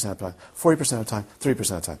 60% of the time, 40% of the time, 30%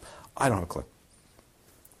 of the time. I don't have a clue.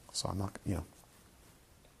 So I'm not,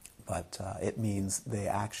 But it means they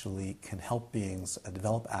actually can help beings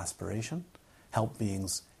develop aspiration, help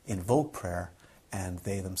beings invoke prayer, and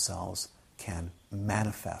they themselves can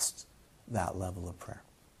manifest that level of prayer.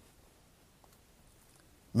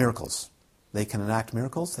 Miracles. They can enact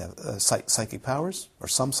miracles. They have psychic powers, or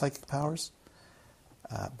some psychic powers.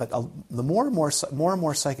 But the more and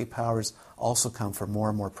more psychic powers also come from more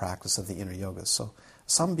and more practice of the inner yogas. So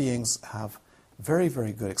some beings have very,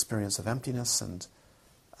 very good experience of emptiness and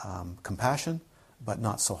compassion, but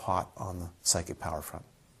not so hot on the psychic power front.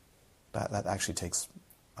 That actually takes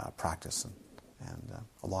practice and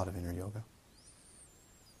a lot of inner yoga.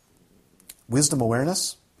 Wisdom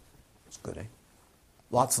awareness. It's good, eh?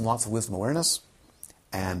 Lots and lots of wisdom awareness.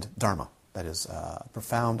 And Dharma. That is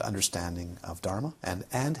profound understanding of Dharma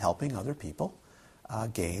and helping other people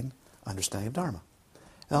gain understanding of Dharma.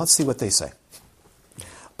 Now let's see what they say.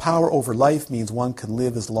 Power over life means one can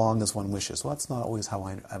live as long as one wishes. Well, that's not always how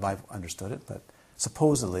I've understood it, but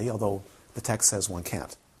supposedly, although the text says one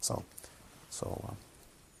can't. So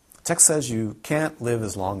the text says you can't live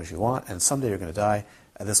as long as you want, and someday you're going to die.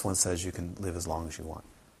 And this one says you can live as long as you want.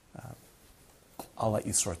 I'll let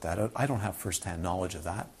you sort that out. I don't have first-hand knowledge of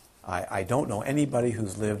that. I don't know anybody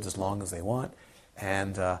who's lived as long as they want,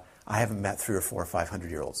 and I haven't met 300 or 400 or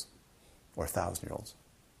 500-year-olds or 1,000-year-olds.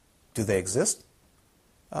 Do they exist?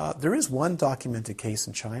 There is one documented case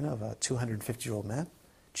in China of a 250-year-old man,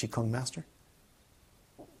 Qigong master,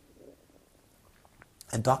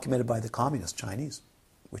 and documented by the communist Chinese,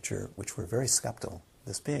 which were very skeptical of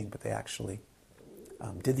this being, but they actually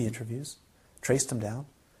did the interviews, traced him down,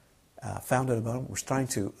 found out about him, was trying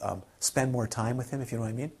to spend more time with him, if you know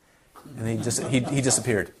what I mean. And he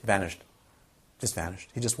disappeared, vanished. Just vanished.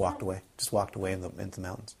 He just walked away. Just walked away into the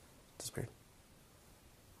mountains. Disappeared.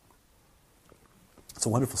 It's a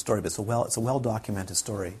wonderful story, but it's a well-documented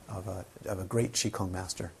story of a great Qigong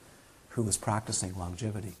master who was practicing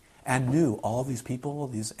longevity and knew all these people,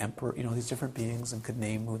 these emperor, these different beings, and could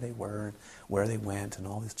name who they were and where they went, and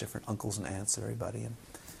all these different uncles and aunts of everybody, and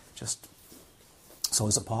just. So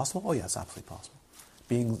is it possible? Oh, yeah, it's absolutely possible.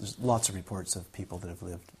 There's lots of reports of people that have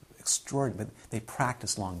lived extraordinary, but they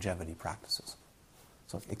practice longevity practices.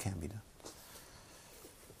 So it can be done.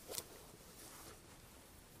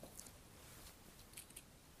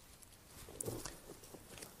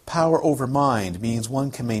 Power over mind means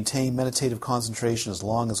one can maintain meditative concentration as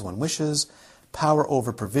long as one wishes. Power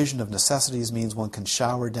over provision of necessities means one can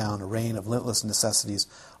shower down a rain of limitless necessities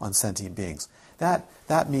on sentient beings.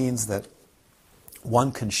 That means that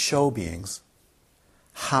one can show beings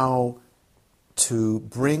how to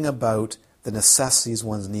bring about the necessities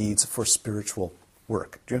one needs for spiritual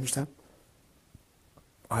work. Do you understand?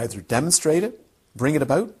 Either demonstrate it, bring it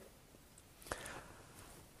about.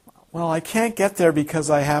 Well, I can't get there because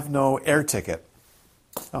I have no air ticket.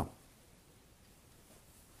 Oh.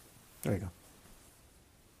 There you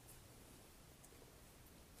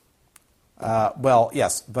go. Well,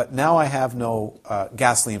 yes, but now I have no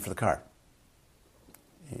gasoline for the car.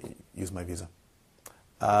 Use my visa.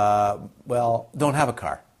 Well, don't have a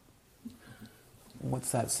car.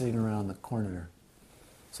 What's that sitting around the corner?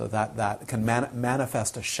 So that can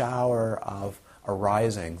manifest a shower of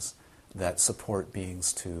arisings that support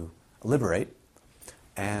beings to liberate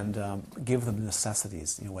and give them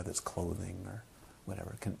necessities, whether it's clothing or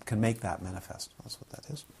whatever, can make that manifest. That's what that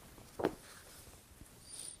is.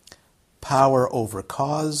 Power over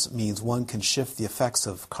cause means one can shift the effects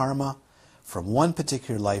of karma from one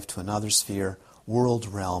particular life to another sphere, world,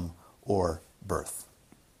 realm, or birth.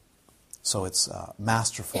 So it's a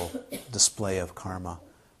masterful display of karma,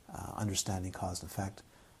 understanding cause and effect.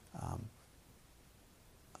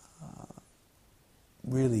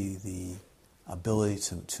 Really the ability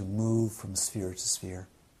to move from sphere to sphere,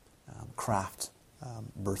 craft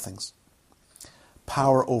birthings.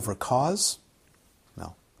 Power over cause?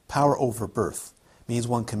 No. Power over birth means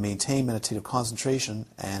one can maintain meditative concentration,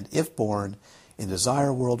 and if born in the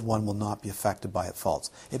desire world, one will not be affected by its faults.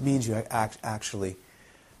 It means you actually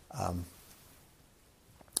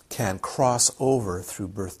can cross over through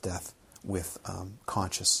birth, death with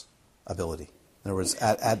conscious ability. In other words,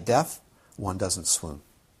 at death, one doesn't swoon.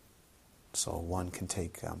 So one can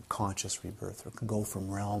take conscious rebirth, or can go from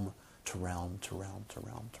realm to realm to realm to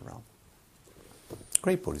realm to realm.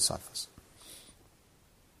 Great bodhisattvas.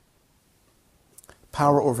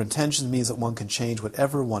 Power over intention means that one can change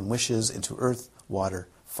whatever one wishes into earth, water,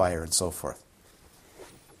 fire, and so forth.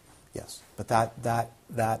 Yes, but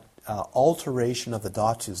that alteration of the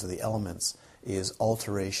dhatus, of the elements, is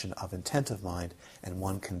alteration of intent of mind, and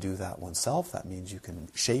one can do that oneself. That means you can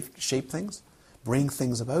shape things, bring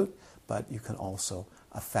things about, but you can also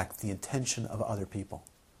affect the intention of other people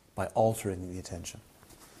by altering the intention.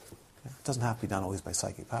 It doesn't have to be done always by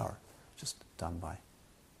psychic power, just done by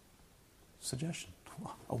suggestion,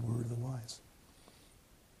 a word of the wise.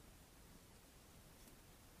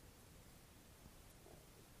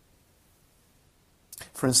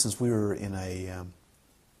 For instance, we were in a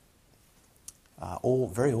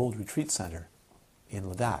very old retreat center in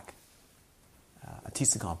Ladakh,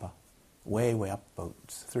 Ithaca Gampa, way up, about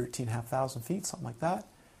 13,500 feet, something like that,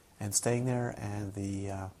 and staying there. And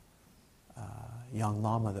the young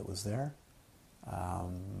Lama that was there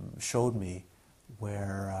showed me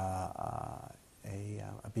where a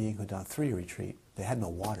being who had done a 3-year retreat, they had no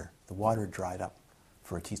water. The water dried up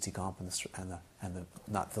for Ithaca Gampa and the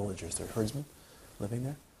not villagers, they're herdsmen living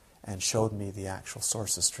there, and showed me the actual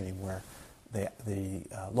source of the stream where the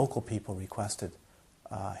local people requested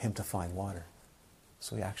him to find water.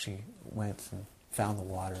 So he actually went and found the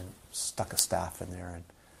water and stuck a staff in there and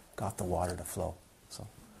got the water to flow. So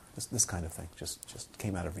This kind of thing. Just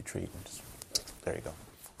came out of retreat and just, there you go.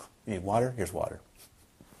 You need water? Here's water.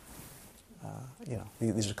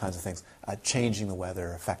 These are kinds of things. Changing the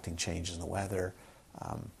weather, affecting changes in the weather,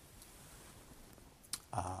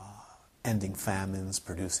 ending famines,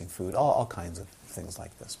 producing food, all kinds of things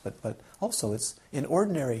like this. But also it's, in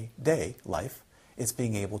ordinary day life, it's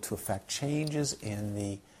being able to affect changes in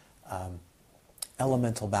the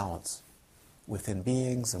elemental balance within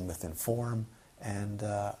beings and within form, and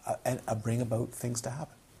bring about things to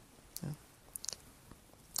happen. Yeah.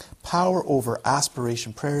 Power over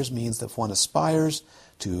aspiration prayers means that if one aspires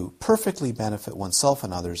to perfectly benefit oneself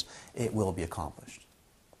and others, it will be accomplished.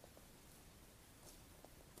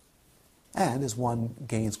 And as one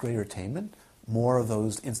gains greater attainment, more of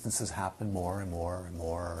those instances happen more and more and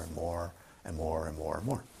more and more and more and more and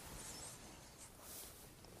more.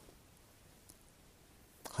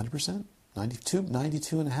 100%?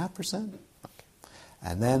 92.5%? Okay.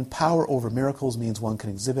 And then power over miracles means one can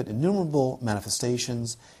exhibit innumerable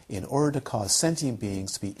manifestations in order to cause sentient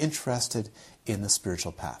beings to be interested in the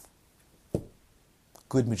spiritual path.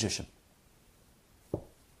 Good magician.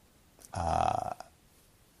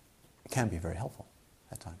 Can be very helpful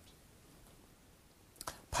at times.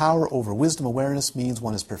 Power over wisdom awareness means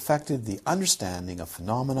one has perfected the understanding of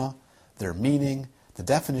phenomena, their meaning, the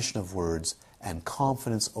definition of words, and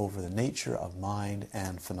confidence over the nature of mind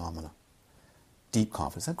and phenomena. Deep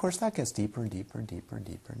confidence. And of course that gets deeper and deeper and deeper and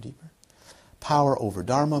deeper and deeper. Power over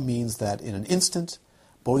Dharma means that in an instant,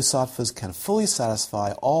 bodhisattvas can fully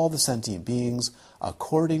satisfy all the sentient beings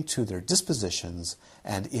according to their dispositions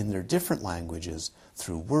and in their different languages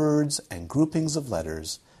through words and groupings of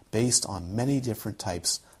letters based on many different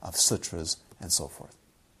types of sutras and so forth.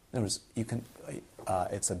 In other words,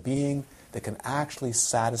 it's a being that can actually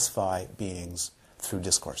satisfy beings through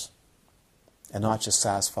discourse. And not just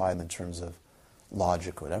satisfy them in terms of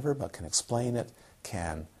logic or whatever, but can explain it,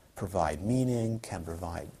 can provide meaning, can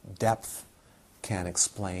provide depth, can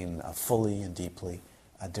explain fully and deeply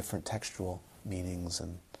different textual meanings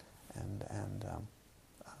and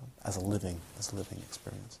as a living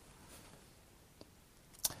experience.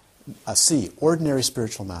 C, ordinary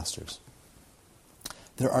spiritual masters.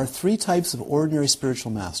 There are three types of ordinary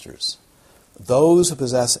spiritual masters. Those who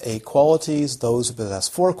possess 8 qualities, those who possess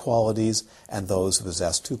 4 qualities, and those who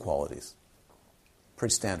possess 2 qualities.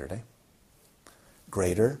 Pretty standard, eh?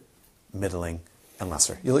 Greater, middling, and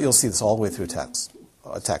lesser. You'll see this all the way through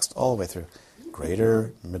a text all the way through.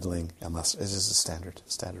 Greater, middling, and lesser. It's just a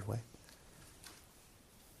standard way.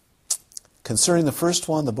 Concerning the first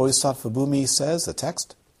one, the Bodhisattva Bhumi says, the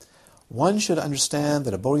text, one should understand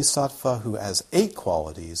that a bodhisattva who has 8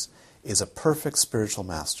 qualities is a perfect spiritual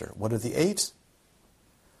master. What are the 8?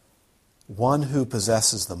 One who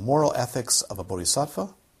possesses the moral ethics of a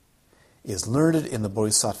bodhisattva, is learned in the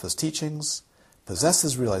bodhisattva's teachings,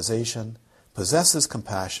 possesses realization, possesses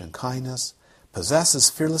compassion and kindness, possesses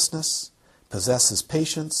fearlessness, possesses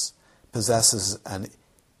patience, possesses an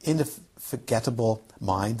indefatigable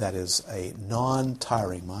mind, that is a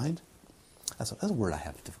non-tiring mind. That's a word I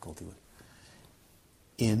have difficulty with.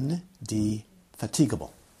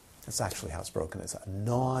 Indefatigable. That's actually how it's broken. It's a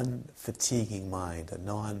non-fatiguing mind, a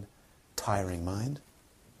non-tiring mind.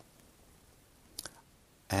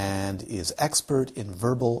 And is expert in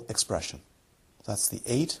verbal expression. That's the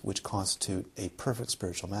 8 which constitute a perfect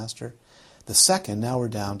spiritual master. The second, now we're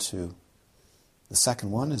down to the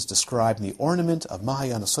second one, is described in the Ornament of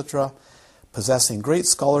Mahayana Sutra, possessing great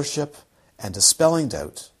scholarship and dispelling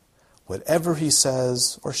doubt. Whatever he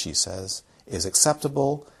says or she says is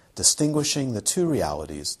acceptable, distinguishing the 2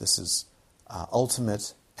 realities. This is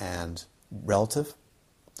ultimate and relative.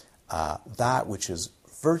 That which is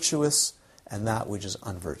virtuous and that which is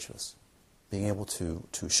unvirtuous. Being able to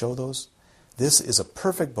show those. This is a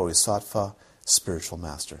perfect bodhisattva spiritual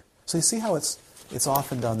master. So you see how it's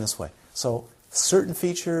often done this way. So certain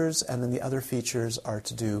features and then the other features are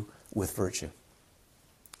to do with virtue.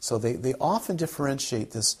 So they often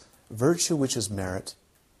differentiate this virtue which is merit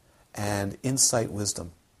and insight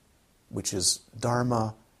wisdom, which is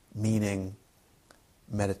Dharma, meaning,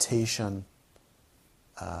 meditation,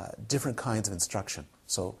 different kinds of instruction.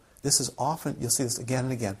 So this is often, you'll see this again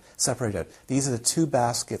and again, separated out. These are the 2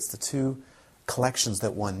 baskets, the 2 collections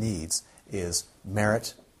that one needs, is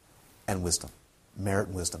merit and wisdom. Merit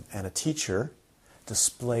and wisdom. And a teacher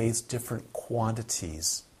displays different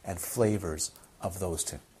quantities and flavors of those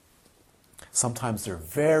 2. Sometimes they're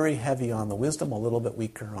very heavy on the wisdom, a little bit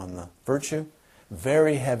weaker on the virtue.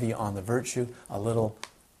 Very heavy on the virtue, a little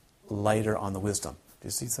lighter on the wisdom. Do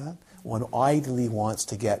you see that? One ideally wants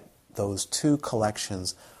to get those 2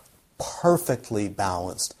 collections perfectly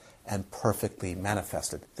balanced and perfectly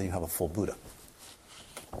manifested, then you have a full Buddha.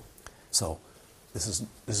 So this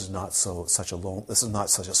is not such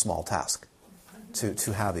a small task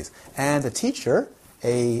to have these. And a teacher,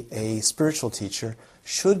 a spiritual teacher,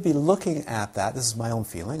 should be looking at that. This is my own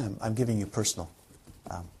feeling. I'm giving you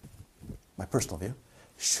my personal view.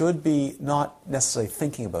 Should be not necessarily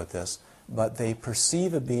thinking about this, but they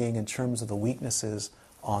perceive a being in terms of the weaknesses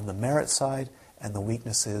on the merit side and the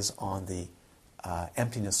weaknesses on the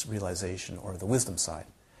emptiness realization or the wisdom side,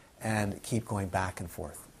 and keep going back and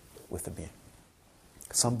forth with the being.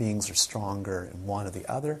 Some beings are stronger in one or the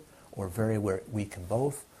other, or very weak in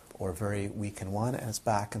both, or very weak in one, and it's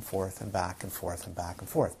back and forth and back and forth and back and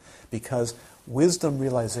forth. Because wisdom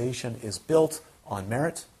realization is built on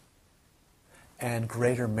merit, and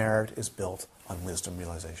greater merit is built on wisdom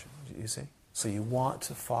realization. You see? So you want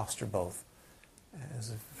to foster both.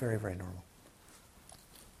 It's very, very normal.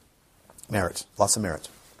 Merit. Lots of merit.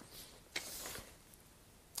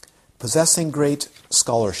 Possessing great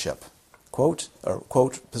scholarship. Quote,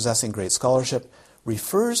 possessing great scholarship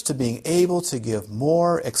refers to being able to give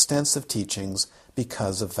more extensive teachings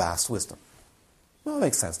because of vast wisdom. Well, it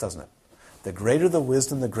makes sense, doesn't it? The greater the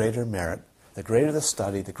wisdom, the greater merit, the greater the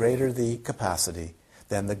study, the greater the capacity,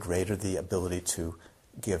 then the greater the ability to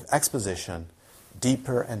give exposition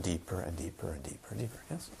deeper and deeper and deeper and deeper and deeper.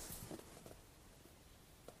 Yes?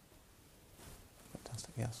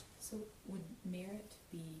 Fantastic, yes. So would merit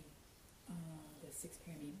be the 6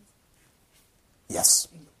 parameters? Yes.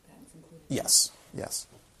 That's included? Yes, yes.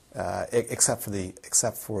 Except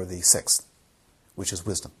for the sixth, which is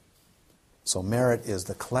wisdom. So merit is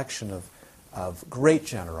the collection of great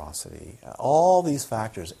generosity. All these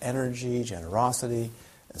factors, energy, generosity,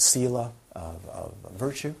 sila, of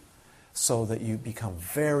virtue, so that you become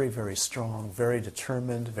very, very strong, very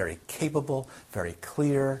determined, very capable, very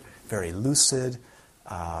clear, very lucid,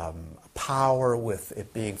 power with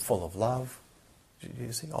it being full of love.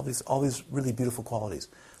 You see all these really beautiful qualities,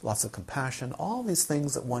 lots of compassion, all these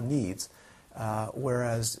things that one needs,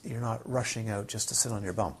 whereas you're not rushing out just to sit on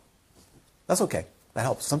your bum. That's okay. That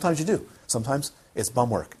helps. Sometimes you do. Sometimes it's bum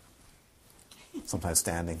work. Sometimes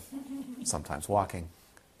standing, sometimes walking,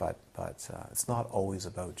 but it's not always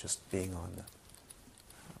about just being on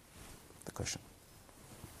the cushion.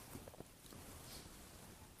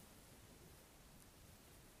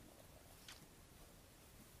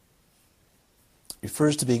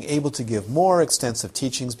 Refers to being able to give more extensive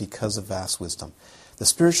teachings because of vast wisdom. The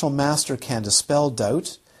spiritual master can dispel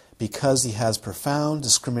doubt because he has profound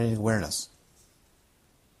discriminating awareness.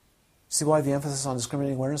 See why the emphasis on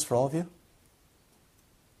discriminating awareness for all of you?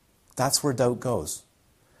 That's where doubt goes.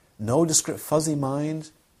 No fuzzy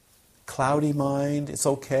mind, cloudy mind, it's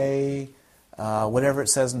okay, whatever it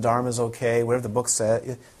says in Dharma is okay, whatever the book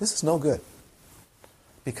says, this is no good.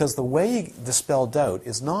 Because the way you dispel doubt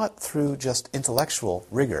is not through just intellectual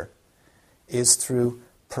rigor, is through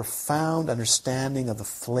profound understanding of the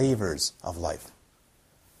flavors of life,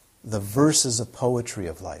 the verses of poetry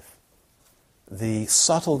of life, the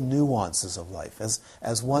subtle nuances of life.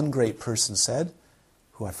 As one great person said,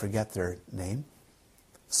 who I forget their name,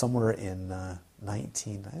 somewhere in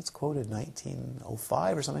it's quoted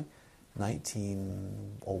 1905 or something,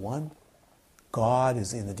 1901, God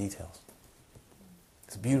is in the details.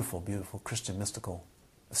 It's a beautiful, beautiful Christian mystical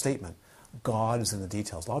statement. God is in the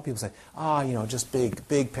details. A lot of people say, just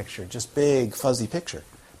big picture, just big fuzzy picture.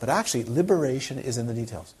 But actually, liberation is in the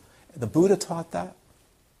details. The Buddha taught that.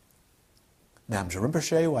 Namja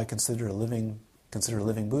Rinpoche, who I consider a living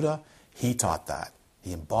Buddha, he taught that.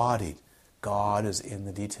 He embodied God is in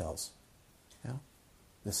the details. Yeah?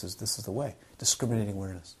 This is the way. Discriminating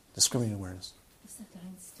awareness. Discriminating awareness. Was that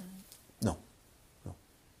Einstein? No.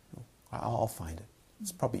 I'll find it.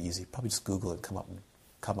 It's probably easy. Probably just Google it. Come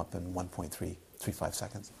up in 1.335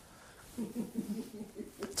 seconds.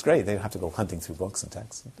 It's great. They don't have to go hunting through books and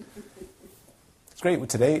texts. It's great.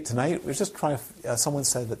 Tonight, we're just trying to. Someone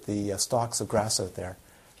said that the stalks of grass out there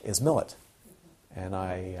is millet, and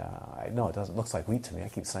I know it doesn't. Looks like wheat to me. I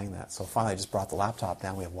keep saying that. So finally, I just brought the laptop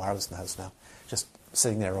down. We have wireless in the house now. Just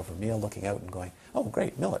sitting there over a meal, looking out and going, "Oh,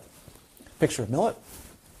 great, millet." Picture of millet.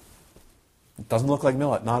 It doesn't look like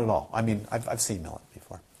millet, not at all. I mean, I've seen millet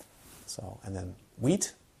before. So, and then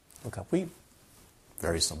wheat, look up wheat,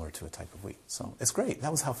 very similar to a type of wheat. So it's great.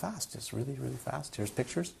 That was how fast. It's really, really fast. Here's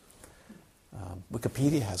pictures.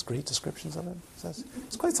 Wikipedia has great descriptions of it.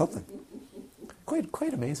 It's quite something.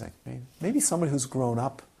 Quite amazing. I mean, maybe somebody who's grown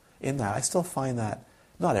up in that, I still find that,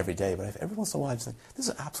 not every day, but every once in a while I just think, this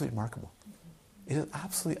is absolutely remarkable. It is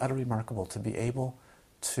absolutely, utterly remarkable to be able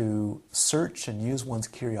to search and use one's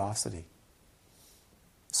curiosity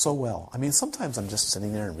so well. I mean, sometimes I'm just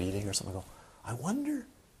sitting there and reading or something. I go, I wonder.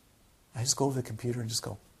 I just go over the computer and just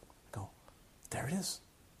go, there it is.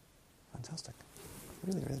 Fantastic.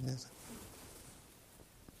 Really, really amazing.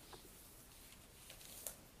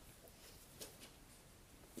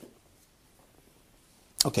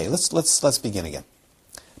 Okay, let's begin again.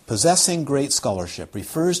 Possessing great scholarship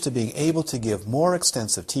refers to being able to give more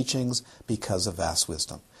extensive teachings because of vast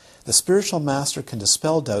wisdom. The spiritual master can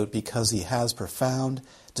dispel doubt because he has profound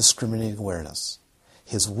discriminating awareness.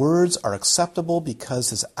 His words are acceptable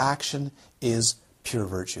because his action is pure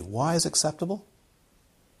virtue. Why is it acceptable?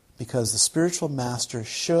 Because the spiritual master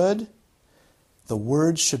the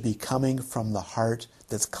words should be coming from the heart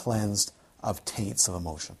that's cleansed of taints of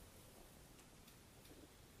emotion.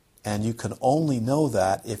 And you can only know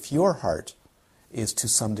that if your heart is to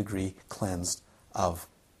some degree cleansed of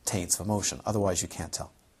taints of emotion. Otherwise you can't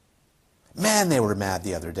tell. Man, they were mad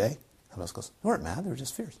the other day. Someone else goes, they weren't mad, they were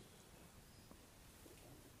just fierce.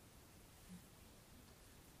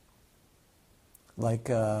 Like,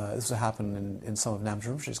 this would happen in some of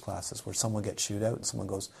Namjo Rinpoche's classes where someone gets chewed out and someone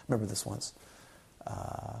goes, remember this once,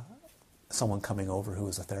 someone coming over who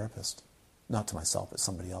was a therapist, not to myself, but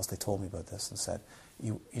somebody else, they told me about this and said,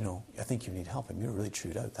 you know, I think you need help. I mean, you're really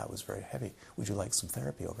chewed out. That was very heavy. Would you like some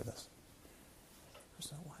therapy over this? I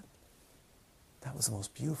said, what? That was the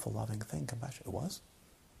most beautiful, loving thing, compassion. It was?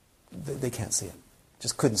 They can't see it.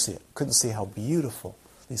 Just couldn't see it. Couldn't see how beautifully,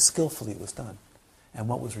 skillfully it was done. And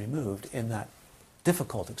what was removed in that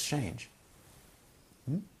difficult exchange.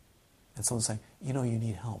 And someone's saying, you know, you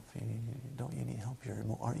need help. Don't you need help?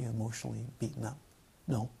 Aren't you emotionally beaten up?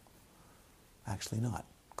 No. Actually not.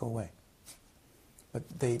 Go away.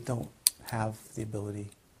 But they don't have the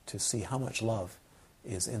ability to see how much love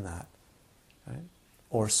is in that. Right?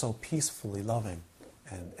 Or so peacefully loving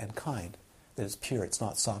and kind that it's pure, it's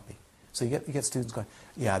not soppy. So you get students going,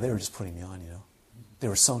 yeah, they were just putting me on, you know. They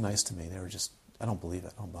were so nice to me. They were just, I don't believe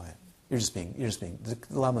it, I don't buy it. You're just being, the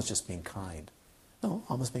Lama's just being kind. No,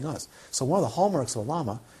 Lama's being honest. So one of the hallmarks of a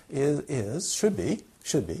Lama should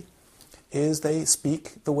be, they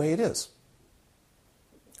speak the way it is.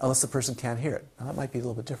 Unless the person can't hear it. Now that might be a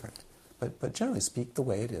little bit different. But generally speak the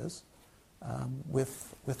way it is,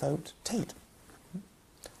 without taint.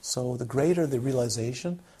 So the greater the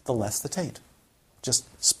realization, the less the taint. Just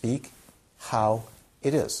speak how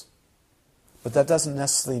it is. But that doesn't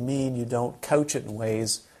necessarily mean you don't couch it in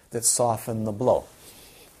ways that soften the blow.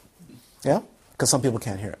 Yeah? Because some people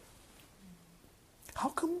can't hear it. How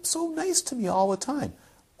come so nice to me all the time?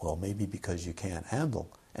 Well, maybe because you can't handle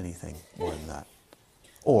anything more than that.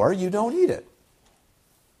 Or you don't need it.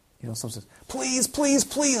 You know, someone says, please, please,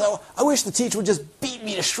 please, I wish the teacher would just beat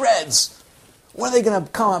me to shreds. When are they going to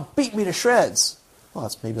come and beat me to shreds? Well,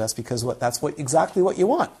 maybe that's because that's exactly what you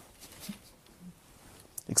want.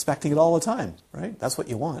 Expecting it all the time, right? That's what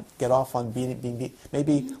you want. Get off on being beat.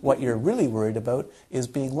 Maybe what you're really worried about is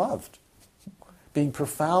being loved. Being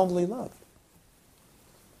profoundly loved.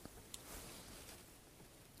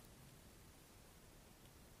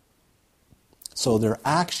 So their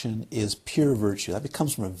action is pure virtue. That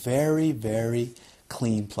comes from a very, very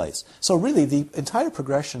clean place. So really, the entire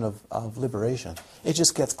progression of liberation, it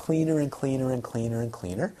just gets cleaner and cleaner and cleaner and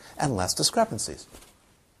cleaner, and less discrepancies.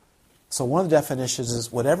 So one of the definitions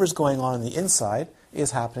is whatever's going on the inside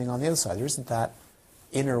is happening on the inside. There isn't that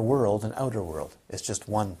inner world and outer world. It's just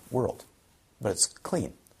one world. But it's clean.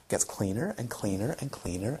 It gets cleaner and cleaner and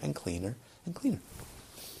cleaner and cleaner and cleaner.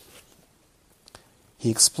 He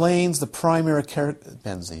explains the primary character...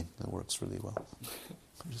 Benzene, that works really well.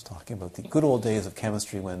 I'm just talking about the good old days of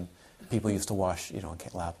chemistry when people used to wash, in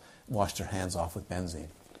lab, wash their hands off with benzene.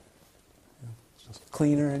 Just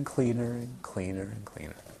cleaner and cleaner and cleaner and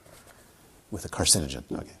cleaner. With a carcinogen.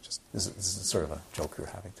 Okay, this is sort of a joke we were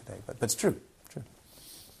having today, but it's true. True.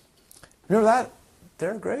 Remember that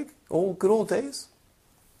there, Greg? Good old days?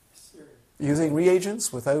 Sure. Using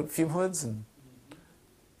reagents without fume hoods and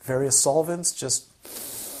various solvents, just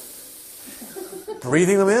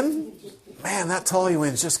breathing them in? Man, that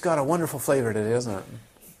toluene's just got a wonderful flavor today, doesn't it?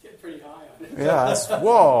 Get pretty high on it. Yeah, that's,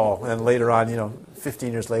 whoa. And later on,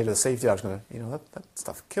 15 years later, the safety officer's going to, that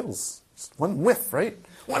stuff kills. Just one whiff, right?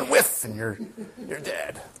 One whiff and you're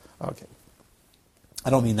dead. Okay. I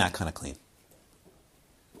don't mean that kind of clean.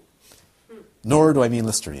 Nor do I mean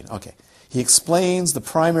Listerine. Okay. He explains the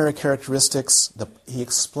primary characteristics. He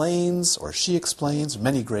explains, or she explains,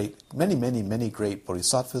 many great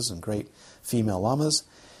bodhisattvas and great female lamas.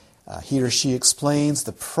 He or she explains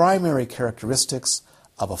the primary characteristics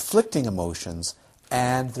of afflicting emotions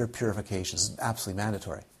and their purification. This is absolutely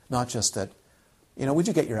mandatory. Not just that, would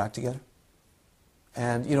you get your act together?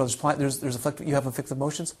 And, there's you have afflictive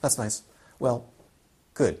emotions? That's nice. Well,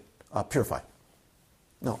 good. Purify.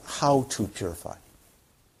 No, how to purify.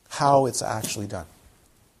 How it's actually done.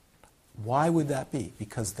 Why would that be?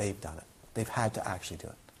 Because they've done it. They've had to actually do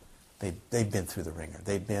it. They've been through the ringer.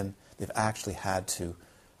 They've actually had to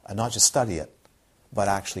not just study it, but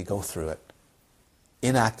actually go through it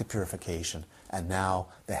in active purification, and now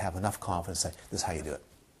they have enough confidence to say, this is how you do it.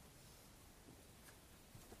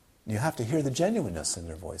 You have to hear the genuineness in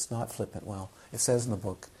their voice, not flippant, well, it says in the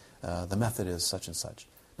book, the method is such and such.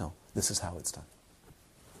 No, this is how it's done.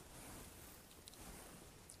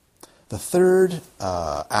 The third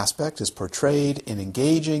aspect is portrayed in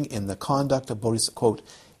engaging in the conduct of Bodhisattvas, quote,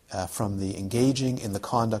 from the engaging in the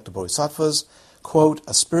conduct of Bodhisattvas, quote,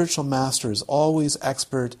 a spiritual master is always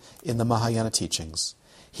expert in the Mahayana teachings.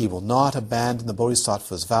 He will not abandon the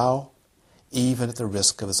Bodhisattva's vow, even at the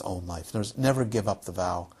risk of his own life. In other words, never give up the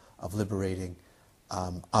vow of liberating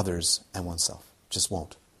others and oneself. Just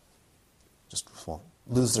won't. Just won't.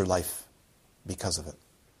 Lose their life because of it.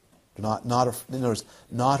 In other words,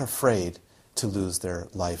 not afraid to lose their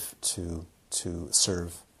life to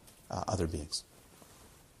serve other beings.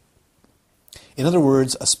 In other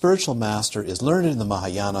words, a spiritual master is learned in the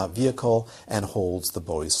Mahayana vehicle and holds the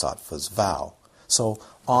Bodhisattva's vow. So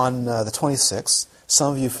on the 26th,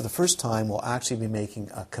 some of you for the first time will actually be making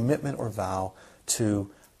a commitment or vow to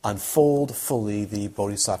unfold fully the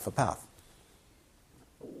Bodhisattva path.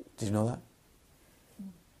 Did you know that?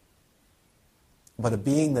 But a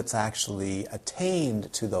being that's actually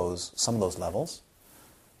attained to some of those levels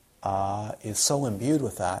is so imbued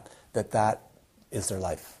with that is their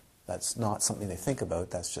life. That's not something they think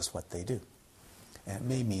about, that's just what they do. And it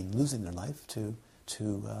may mean losing their life to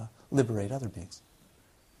liberate other beings.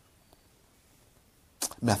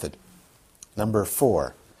 Method. Number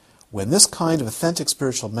 4. When this kind of authentic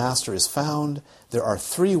spiritual master is found, there are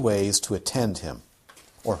 3 ways to attend him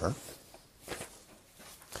or her.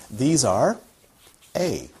 These are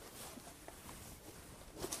A.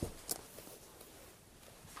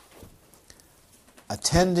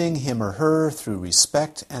 Attending him or her through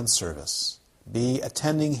respect and service. B.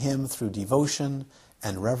 Attending him through devotion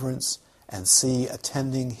and reverence. And C.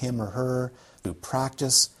 Attending him or her through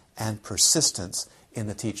practice and persistence in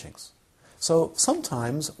the teachings. So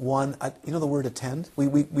sometimes one, the word attend,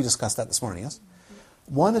 we discussed that this morning, yes?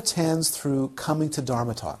 One attends through coming to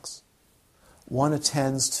Dharma talks. One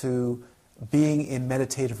attends to being in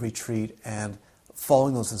meditative retreat and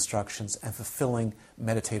following those instructions and fulfilling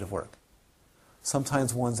meditative work.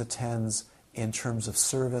 Sometimes one attends in terms of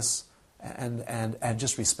service and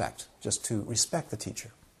just respect, just to respect the teacher.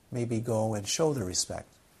 Maybe go and show their respect.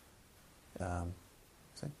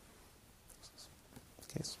 See?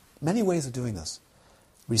 Case. Many ways of doing this.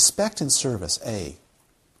 Respect and service, A.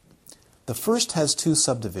 The first has 2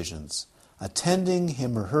 subdivisions. Attending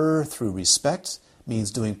him or her through respect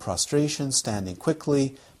means doing prostration, standing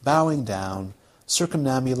quickly, bowing down,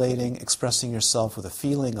 circumambulating, expressing yourself with a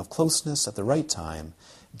feeling of closeness at the right time,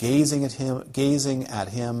 gazing at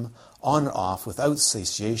him on and off without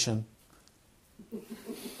satiation.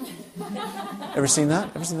 Ever seen that?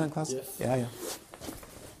 Ever seen that in class? Yes. Yeah.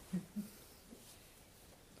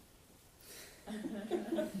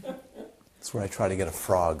 That's where I try to get a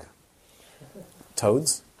frog.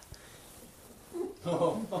 Toads?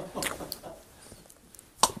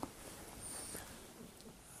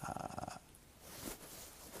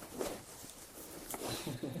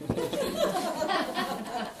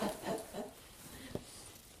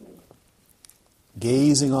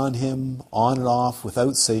 Gazing on him, on and off,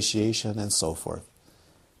 without satiation, and so forth.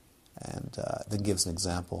 And then gives an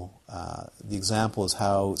example. The example is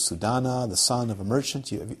how Sudana, the son of a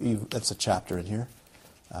merchant, that's a chapter in here,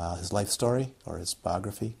 his life story, or his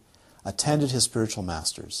biography, attended his spiritual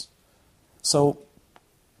masters. So,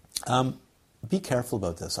 be careful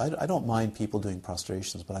about this. I don't mind people doing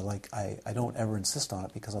prostrations, but I don't ever insist on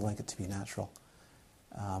it because I like it to be natural.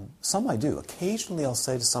 Some I do. Occasionally I'll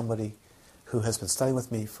say to somebody who has been studying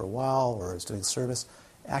with me for a while or is doing service,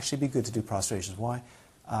 actually be good to do prostrations. Why?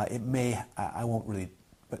 It may, I won't really,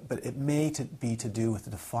 but it may be to do with the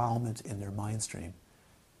defilement in their mind stream,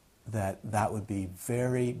 that would be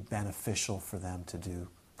very beneficial for them to do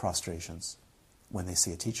prostrations when they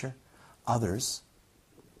see a teacher. Others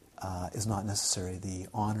is not necessary. The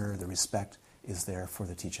honor, the respect is there for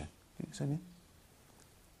the teaching. You see what I mean?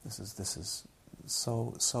 This is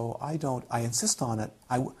so I insist on it.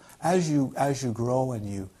 As you grow and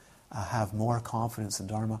you have more confidence in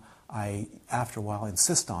Dharma, I, after a while,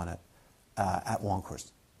 insist on it at one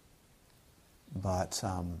course. But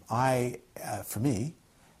for me,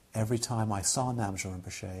 every time I saw Namjo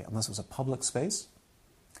Rinpoche, unless it was a public space,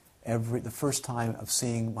 The first time of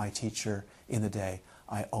seeing my teacher in the day,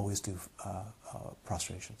 I always do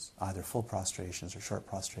prostrations, either full prostrations or short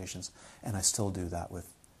prostrations, and I still do that with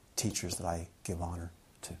teachers that I give honor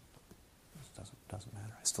to. It doesn't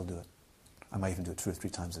matter. I still do it. I might even do it 2 or 3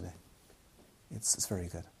 times a day. It's very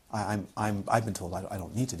good. I've been told I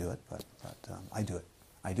don't need to do it, but I do it.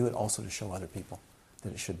 I do it also to show other people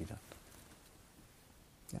that it should be done.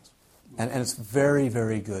 Yes, and it's very,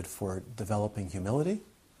 very good for developing humility,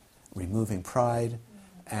 removing pride,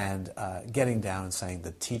 and getting down and saying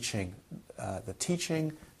the teaching, the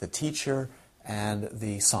teacher, and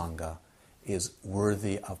the Sangha is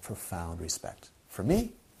worthy of profound respect. For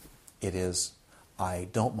me, it is. I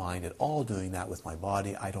don't mind at all doing that with my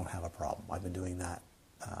body. I don't have a problem. I've been doing that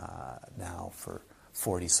now for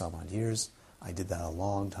 40 some odd years. I did that a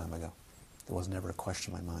long time ago. There was never a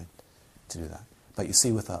question in my mind to do that. But you see,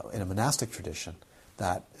 in a monastic tradition,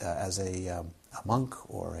 that as a monk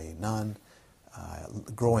or a nun,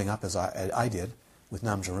 growing up as I did with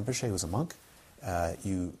Namgyal Rinpoche, who was a monk,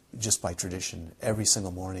 you just by tradition, every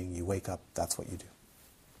single morning you wake up, that's what you do.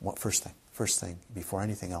 First thing before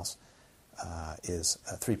anything else is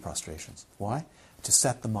 3 prostrations. Why? To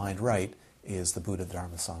set the mind right is the Buddha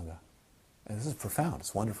Dharma Sangha. And this is profound.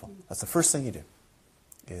 It's wonderful. That's the first thing you do,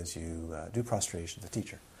 is you do prostration, the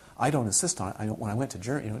teacher. I don't insist on it. When I went to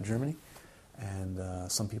Germany, and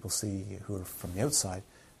some people who are from the outside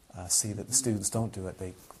see that the students don't do it,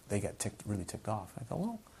 they get really ticked off. I go,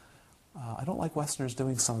 well, I don't like Westerners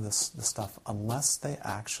doing some of this stuff unless they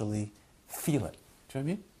actually feel it. Do you know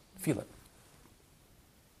what I mean? Feel it.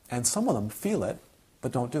 And some of them feel it,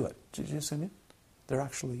 but don't do it. Do you see what I mean? They're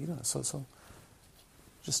actually, so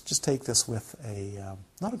just take this with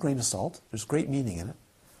not a grain of salt. There's great meaning in it.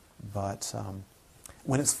 But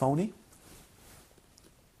when it's phony,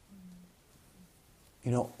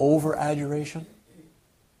 over-adoration,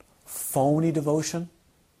 phony devotion,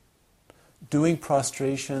 doing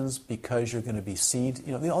prostrations because you're going to be seen,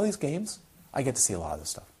 all these games, I get to see a lot of this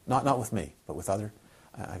stuff. Not with me, but with other.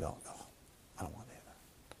 I go, oh, I don't want any of that.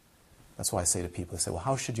 That's why I say to people, they say, well,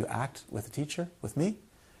 how should you act with a teacher, with me?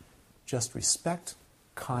 Just respect,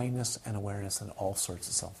 kindness, and awareness, and it all sorts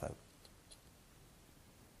itself out.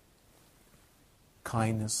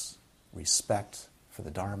 Kindness, respect for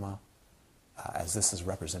the Dharma, as this is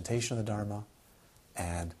representation of the Dharma,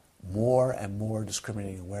 and more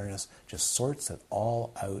discriminating awareness just sorts it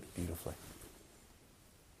all out beautifully,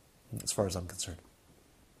 as far as I'm concerned.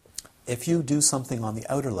 If you do something on the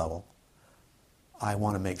outer level, I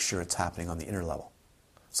want to make sure it's happening on the inner level.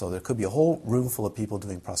 So there could be a whole room full of people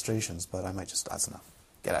doing prostrations, but I might that's enough.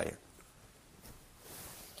 Get out of here.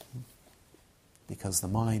 Because the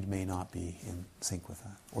mind may not be in sync with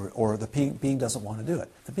that. Or the being doesn't want to do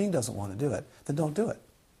it. If the being doesn't want to do it, then don't do it.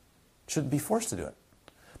 Shouldn't be forced to do it.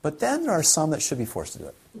 But then there are some that should be forced to do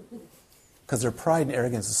it. Because their pride and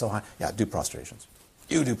arrogance is so high. Yeah, do prostrations.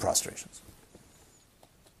 You do prostrations.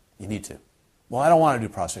 You need to. Well, I don't want to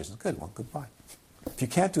do prostrations. Good, well, goodbye. If you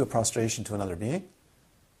can't do a prostration to another being,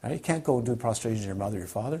 right? You can't go do prostrations to your mother, your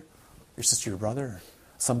father, your sister, your brother, or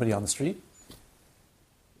somebody on the street,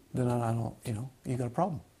 then I don't, you got a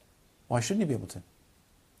problem. Why shouldn't you be able to?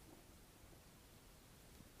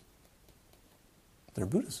 They're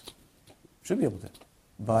Buddhists. Should be able to.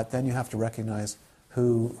 But then you have to recognize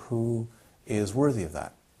who is worthy of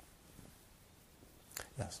that.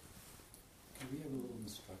 Yes? Can we have a little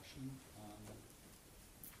instruction on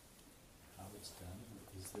how it's done?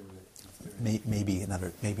 Is there Maybe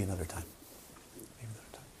another time.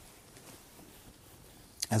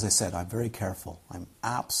 As I said, I'm very careful. I'm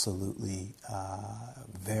absolutely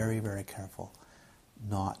very, very careful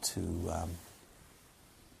not to,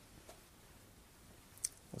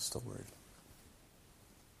 what's the word?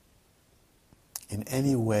 In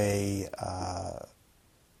any way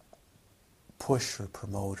push or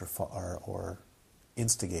promote or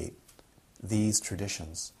instigate these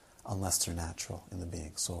traditions unless they're natural in the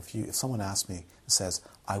being. So if someone asks me and says,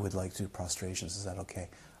 I would like to do prostrations, is that okay?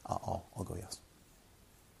 I'll go yes.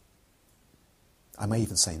 I might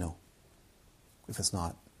even say no if it's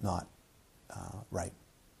not right.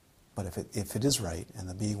 But if it is right and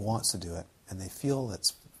the being wants to do it and they feel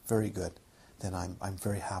it's very good, then I'm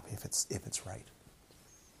very happy if it's right.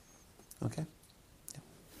 Okay? Yeah.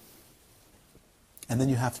 And then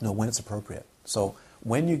you have to know when it's appropriate. So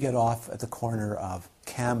when you get off at the corner of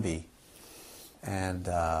Cambie and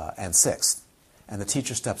 6th, and the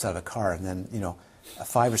teacher steps out of a car, and then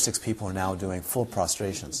 5 or 6 people are now doing full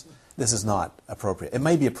prostrations. This is not appropriate. It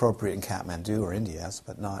may be appropriate in Kathmandu or India, yes,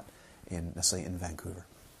 but not necessarily in Vancouver.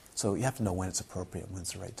 So you have to know when it's appropriate, when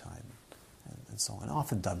it's the right time, and so on.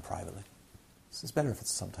 Often done privately. It's better if it's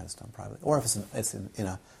sometimes done privately, or if it's in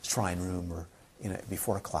a shrine room or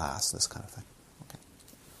before a class, this kind of thing. Okay.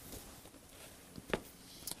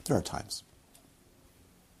 There are times.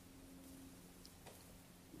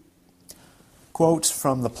 Quote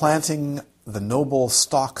from the Planting the Noble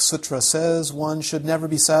Stock Sutra says, one should never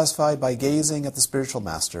be satisfied by gazing at the spiritual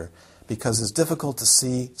master because it is difficult to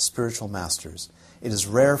see spiritual masters. It is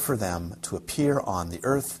rare for them to appear on the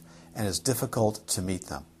earth and it is difficult to meet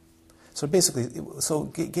them. So basically,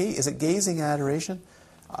 is it gazing adoration?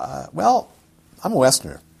 Well, I'm a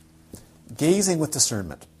Westerner. Gazing with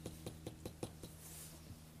discernment.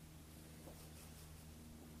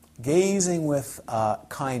 Gazing with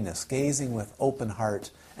kindness, gazing with open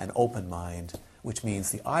heart and open mind, which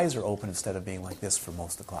means the eyes are open instead of being like this for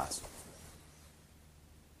most of the class.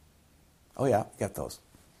 Oh yeah, get those.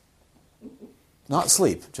 Not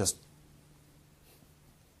sleep, just...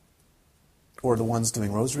 Or the ones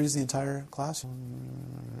doing rosaries the entire class?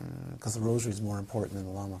 Because the rosary is more important than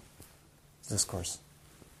the Lama discourse.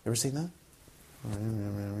 You ever seen that?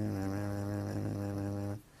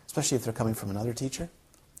 Especially if they're coming from another teacher.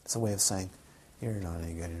 It's a way of saying, you're not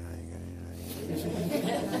any good, you're not any good, you're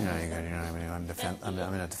not any good, you're not any good.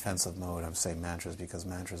 I'm in a defensive mode. I'm saying mantras because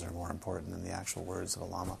mantras are more important than the actual words of a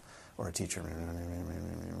Lama or a teacher.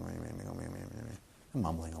 I'm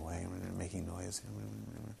mumbling away, making noise.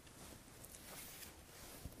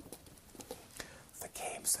 The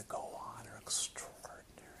games that go on are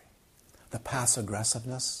extraordinary. The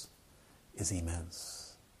passive-aggressiveness is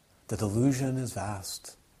immense. The delusion is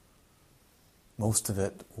vast. Most of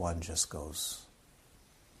it, one just goes,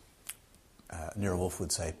 Nero Wolfe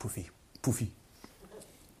would say, poofy, poofy.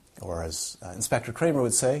 Or as Inspector Kramer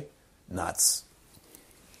would say, nuts.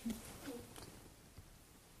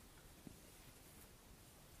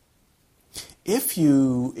 If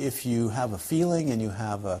you have a feeling and you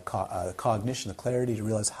have a cognition, a clarity to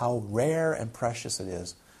realize how rare and precious it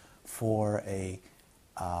is for a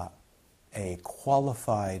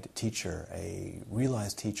qualified teacher, a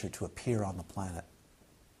realized teacher to appear on the planet,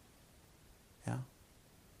 yeah,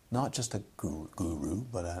 not just a guru,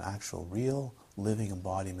 but an actual, real, living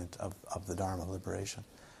embodiment of the Dharma of liberation,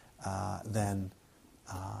 then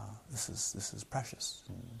this is precious.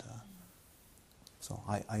 And so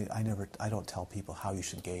I don't tell people how you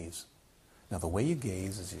should gaze. Now the way you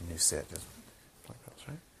gaze is you sit just like this,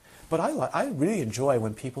 right? But I really enjoy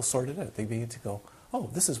when people sort it out. They begin to go, oh,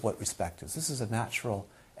 this is what respect is. This is a natural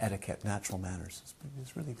etiquette, natural manners.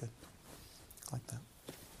 It's really good. I like that.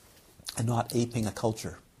 And not aping a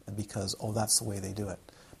culture because, oh, that's the way they do it.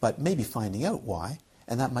 But maybe finding out why,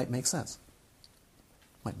 and that might make sense.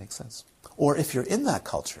 Might make sense. Or if you're in that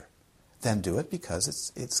culture, then do it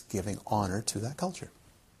because it's giving honor to that culture.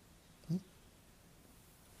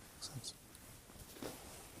 Sense.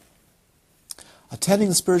 Attending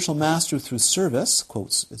the spiritual master through service,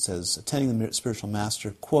 quotes, it says, attending the spiritual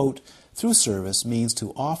master, quote, through service means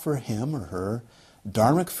to offer him or her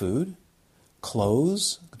dharmic food,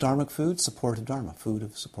 clothes, dharmic food, supportive dharma, food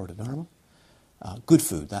of supportive dharma, good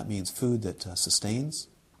food, that means food that sustains,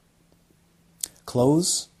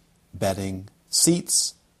 clothes, bedding,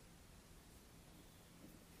 seats,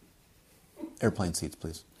 airplane seats,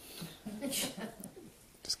 please.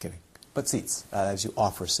 Just kidding. But seats, as you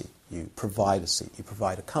offer a seat. You provide a seat. You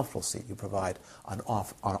provide a comfortable seat. You provide an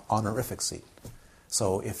honorific seat.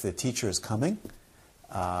 So if the teacher is coming,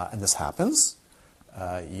 and this happens,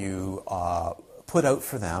 you put out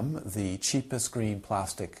for them the cheapest green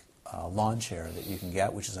plastic lawn chair that you can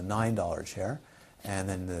get, which is a $9 chair, and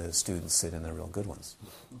then the students sit in the real good ones.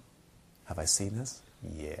 Have I seen this?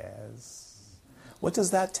 Yes. What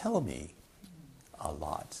does that tell me? A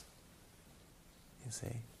lot. You see?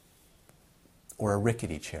 Or a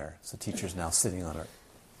rickety chair. So the teacher's now sitting on a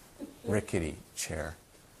rickety chair.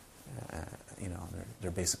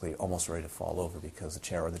 They're basically almost ready to fall over because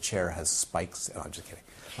the chair has spikes. Oh, I'm just kidding.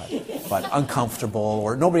 But uncomfortable,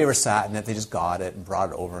 or nobody ever sat in it. They just got it and brought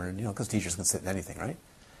it over, and because teachers can sit in anything, right?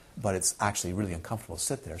 But it's actually really uncomfortable to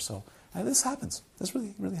sit there. So this happens. This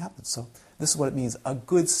really, really happens. So this is what it means: a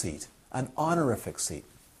good seat, an honorific seat.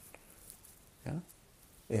 Yeah.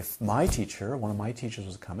 If my teacher, one of my teachers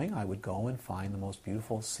was coming, I would go and find the most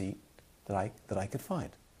beautiful seat that I could find.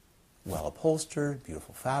 Well upholstered,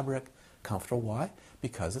 beautiful fabric, comfortable. Why?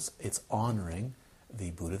 Because it's honoring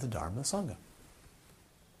the Buddha, the Dharma, the Sangha.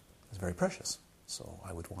 It's very precious. So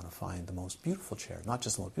I would want to find the most beautiful chair. Not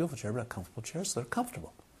just the most beautiful chair, but a comfortable chair so they're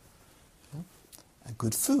comfortable. Yeah? And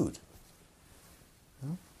good food.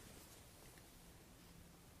 Yeah?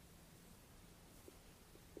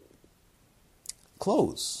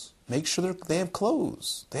 Clothes. Make sure they have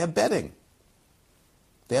clothes. They have bedding.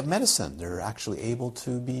 They have medicine. They're actually able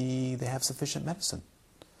to be, they have sufficient medicine.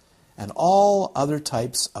 And all other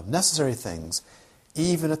types of necessary things,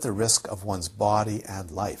 even at the risk of one's body and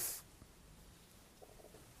life.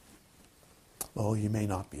 Well, you may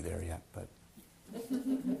not be there yet, but...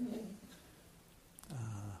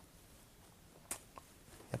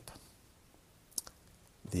 Yep.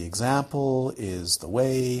 The example is the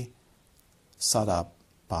way Sada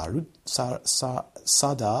Parudita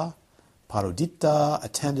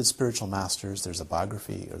attended spiritual masters. There's a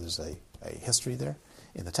biography, or there's a history there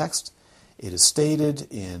in the text. It is stated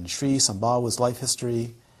in Sri Sambhawa's life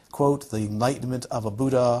history, quote, the enlightenment of a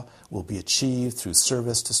Buddha will be achieved through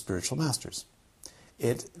service to spiritual masters.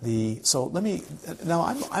 I'm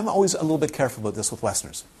always a little bit careful about this with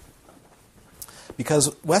Westerners,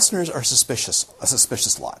 because Westerners are a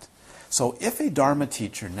suspicious lot. So if a Dharma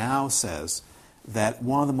teacher now says that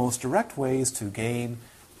one of the most direct ways to gain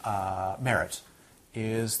merit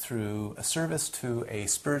is through a service to a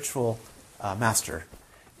spiritual master,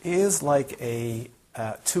 is like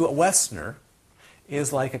to a Westerner,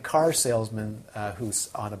 is like a car salesman who's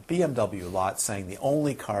on a BMW lot saying the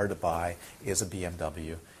only car to buy is a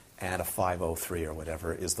BMW and a 503 or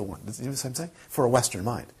whatever is the one. You know what I'm saying? For a Western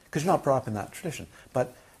mind. Because you're not brought up in that tradition.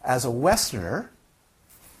 But as a Westerner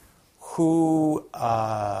who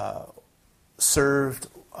served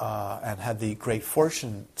and had the great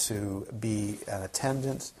fortune to be an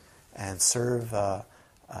attendant and serve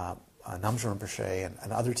Namgyal Rinpoche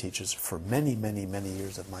and other teachers for many, many, many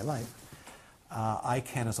years of my life, I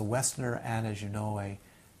can, as a Westerner and, as you know, a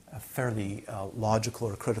fairly logical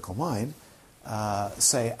or critical mind,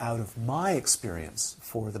 say out of my experience,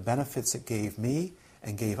 for the benefits it gave me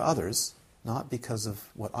and gave others, not because of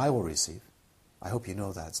what I will receive. I hope you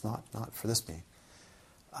know that. It's not for this being.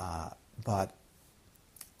 But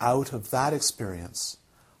out of that experience,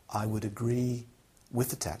 I would agree with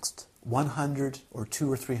the text, 100 or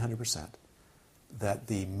 200 or 300%, that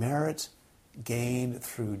the merit gained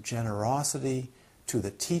through generosity to the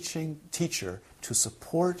teacher to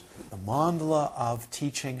support the mandala of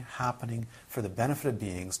teaching happening for the benefit of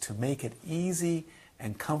beings, to make it easy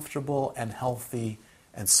and comfortable and healthy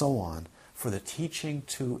and so on for the teaching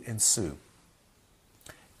to ensue,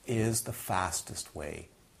 is the fastest way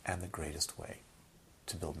and the greatest way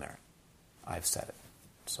to build merit. I've said it.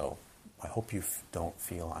 So I hope you don't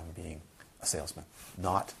feel I'm being a salesman.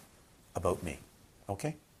 Not about me.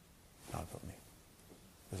 Okay? Not about me.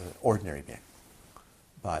 There's an ordinary being.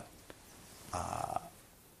 But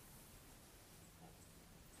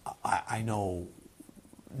I know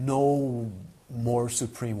no more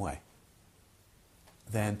supreme way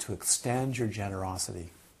than to extend your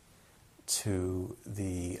generosity to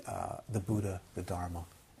the Buddha, the Dharma,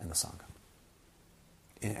 and the Sangha.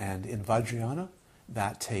 And in Vajrayana,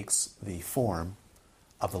 that takes the form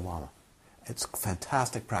of the Lama. It's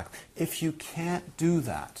fantastic practice. If you can't do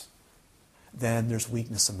that, then there's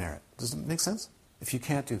weakness of merit. Does it make sense? If you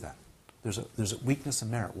can't do that, there's a weakness of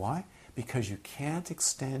merit. Why? Because you can't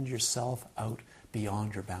extend yourself out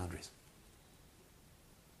beyond your boundaries.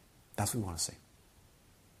 That's what we want to see.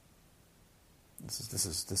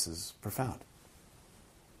 This is profound.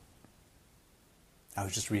 I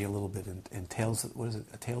was just reading a little bit in Tales. What is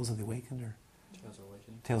it? Tales of the Awakened, or Tales of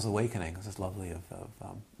Awakening. Tales of Awakening. This is lovely of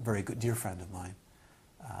very good dear friend of mine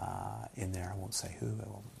in there. I won't say who. I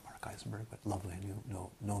won't Mark Eisenberg, but lovely. I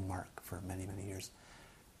known Mark for many, many years.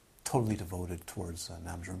 Totally devoted towards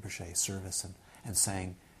Namgyal Rinpoche service and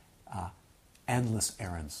saying endless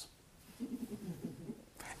errands,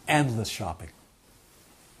 endless shopping.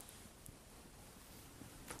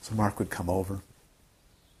 So Mark would come over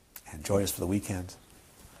and join us for the weekend,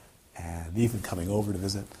 and even coming over to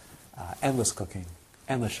visit, endless cooking,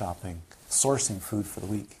 endless shopping, sourcing food for the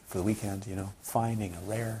weekend, finding a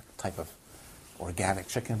rare type of organic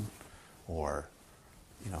chicken, or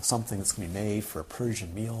something that's going to be made for a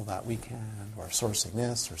Persian meal that weekend, or sourcing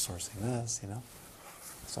this,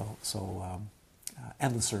 So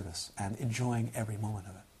endless service and enjoying every moment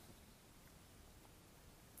of it.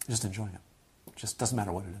 Just enjoying it. Just doesn't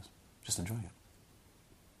matter what it is. Just enjoying it.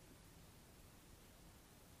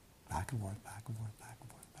 Back and forth, back and forth, back and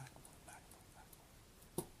forth, back and forth, back and forth, back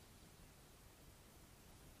and forth.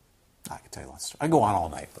 I could tell you lots of stories. I go on all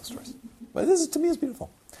night with those stories. But to me, is beautiful.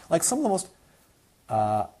 Like some of the most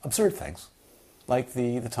absurd things, like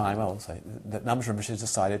the time, I will say, that Namgyal Rinpoche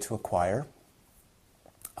decided to acquire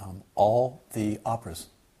all the operas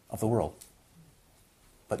of the world,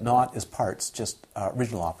 but not as parts, just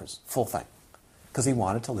original operas, full thing, because he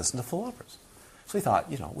wanted to listen to full operas. So he thought,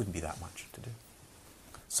 it wouldn't be that much to do.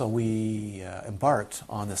 So we embarked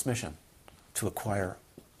on this mission to acquire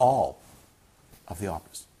all of the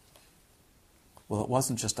operas. Well, it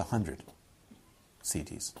wasn't just 100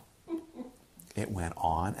 CDs. It went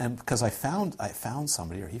on, and because I found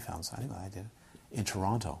somebody, or he found somebody, I did, in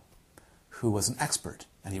Toronto, who was an expert,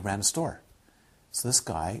 and he ran a store. So this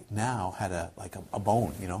guy now had a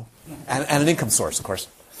bone, and an income source, of course,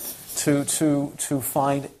 to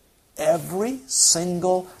find every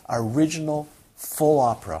single original full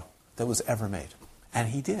opera that was ever made. And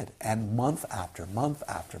he did. And month after month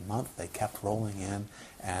after month, they kept rolling in,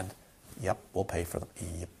 and yep, we'll pay for them.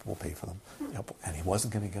 Yep, we'll pay for them. Yep. And he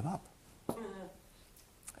wasn't going to give up.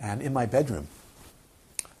 And in my bedroom,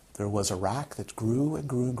 there was a rack that grew and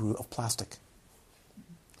grew and grew of plastic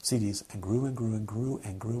CDs, and grew and grew and grew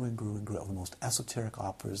and grew and grew and grew of the most esoteric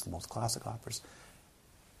operas, the most classic operas.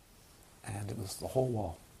 And it was the whole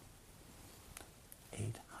wall.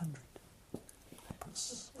 800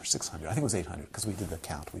 operas, or 600. I think it was 800, because we did the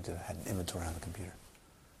count. We had an inventory on the computer.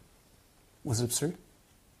 Was it absurd?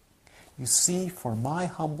 You see, for my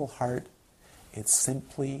humble heart, it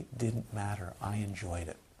simply didn't matter. I enjoyed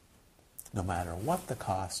it. No matter what the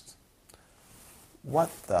cost,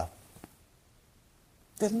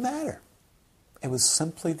 didn't matter. It was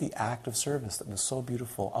simply the act of service that was so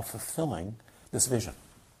beautiful, of fulfilling this vision.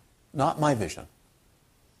 Not my vision.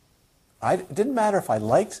 It didn't matter if I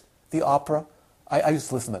liked the opera. I used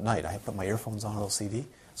to listen at night. I put my earphones on a little CD,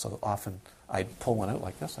 so often I'd pull one out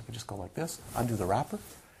like this. I could just go like this, undo the wrapper,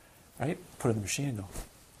 right? Put it in the machine and go.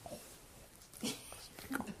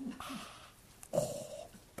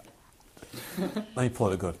 Let me pull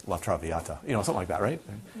it a good La Traviata, something like that, right?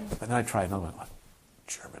 But then I tried another one.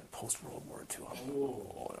 German post-World War II.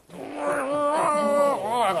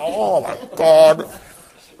 Oh my God!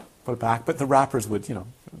 Put it back, but the wrappers would,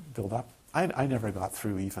 build up. I never got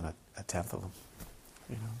through even a tenth of them,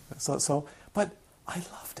 So, but I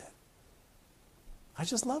loved it. I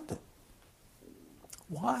just loved it.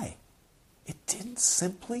 Why? It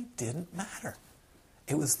simply didn't matter.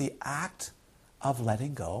 It was the act of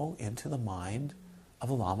letting go into the mind of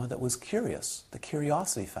a Lama that was curious, the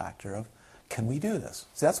curiosity factor of, can we do this?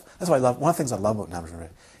 See, that's what I love. One of the things I love about Namjin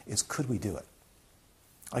is, could we do it?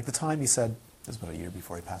 Like the time he said, this was about a year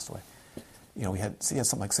before he passed away, he had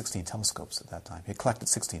something like 16 telescopes at that time. He had collected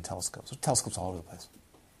 16 telescopes. There were telescopes all over the place.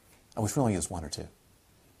 I wish we only used one or two.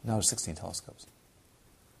 Now there's 16 telescopes.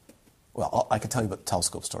 Well, I can tell you about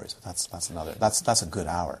telescope stories, but that's a good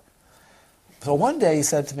hour. So one day he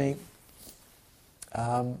said to me,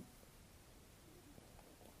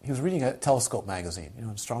 he was reading a telescope magazine, an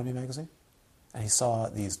astronomy magazine, and he saw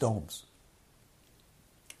these domes.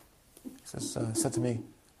 He said to me,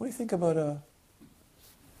 what do you think about a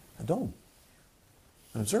dome,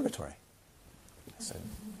 an observatory? I said,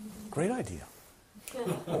 great idea.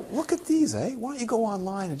 Well, look at these, eh? Why don't you go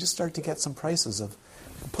online and just start to get some prices of,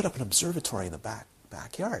 put up an observatory in the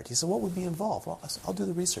backyard. He said, what would be involved? Well, I'll do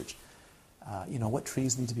the research. What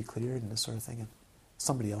trees need to be cleared and this sort of thing. And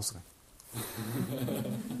somebody else will.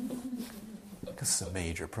 Because it's a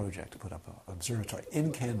major project to put up an observatory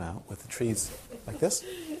in Kenmount with the trees like this.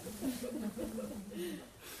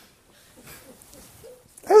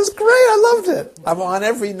 It was great. I loved it. I'm on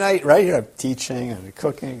every night right here. I'm teaching and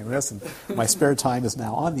cooking and this. And my spare time is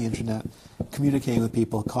now on the internet, communicating with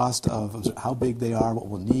people, cost of how big they are, what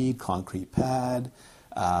we'll need, concrete pad.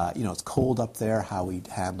 It's cold up there, how we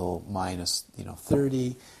handle minus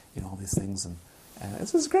 30, all these things. And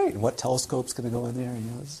this is great. And what telescope's going to go in there?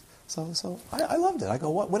 So I loved it. I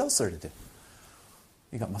go, what else is there to do?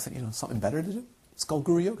 You got nothing, something better to do? It's called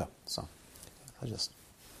Guru Yoga. So I'll just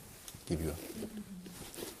give you a...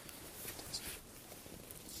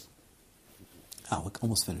 Oh, we're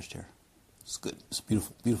almost finished here. It's good. It's a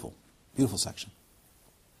beautiful, beautiful, beautiful section.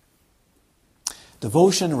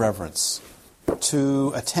 Devotion, reverence.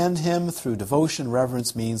 To attend him through devotion,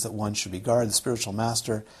 reverence means that one should regard the spiritual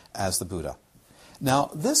master as the Buddha.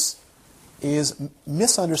 Now, this is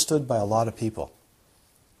misunderstood by a lot of people.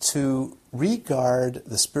 To regard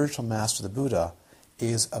the spiritual master, the Buddha,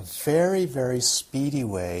 is a very, very speedy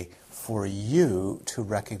way for you to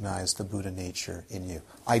recognize the Buddha nature in you.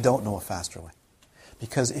 I don't know a faster way.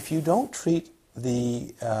 Because if you don't treat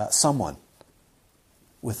someone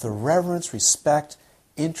with the reverence, respect,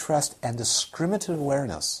 interest, and discriminative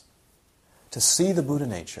awareness to see the Buddha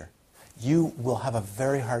nature, you will have a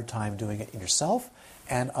very hard time doing it in yourself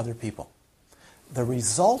and other people. The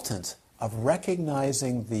resultant of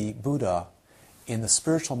recognizing the Buddha in the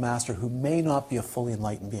spiritual master who may not be a fully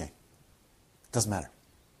enlightened being, doesn't matter,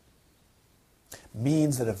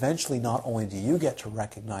 means that eventually not only do you get to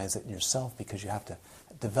recognize it in yourself, because you have to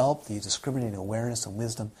develop the discriminating awareness and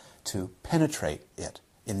wisdom to penetrate it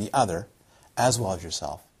in the other as well as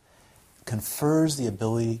yourself, confers the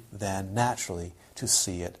ability then naturally to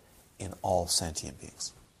see it in all sentient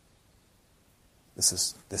beings. This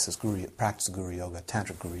is practice of Guru Yoga,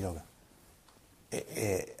 Tantric Guru Yoga.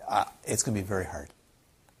 It's going to be very hard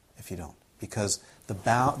if you don't, because the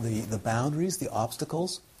boundaries, the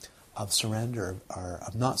obstacles of surrender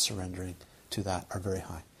of not surrendering to that are very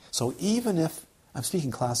high. So even if, I'm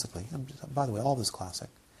speaking classically, by the way, all this is classic,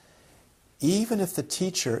 even if the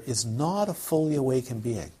teacher is not a fully awakened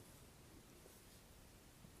being,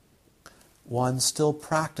 one still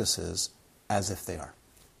practices as if they are.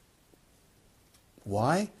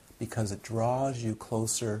 Why? Because it draws you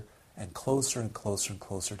closer and closer and closer and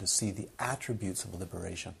closer to see the attributes of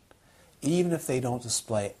liberation. Even if they don't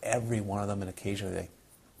display every one of them, and occasionally they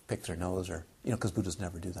pick their nose, or, because Buddhists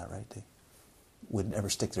never do that, right? They wouldn't ever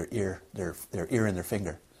stick their ear in their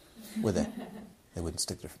finger, would they? They wouldn't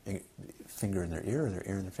stick their finger in their ear or their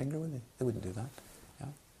ear in their finger, would they? They wouldn't do that. Yeah.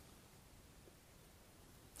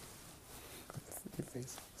 Your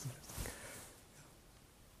face.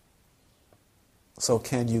 So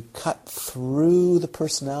can you cut through the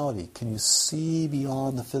personality? Can you see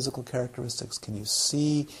beyond the physical characteristics? Can you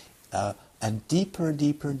see and deeper and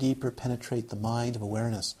deeper and deeper penetrate the mind of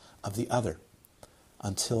awareness of the other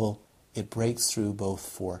until it breaks through both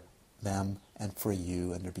for them and for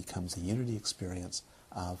you, and there becomes a unity experience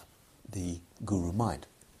of the guru mind.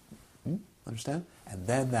 Understand? And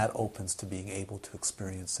then that opens to being able to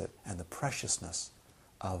experience it and the preciousness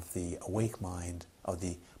of the awake mind, of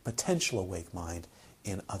the potential awake mind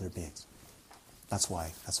in other beings. That's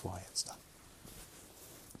why it's done.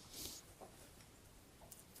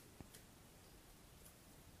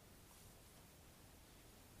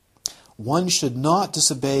 One should not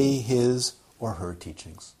disobey his or her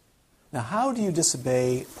teachings. Now, how do you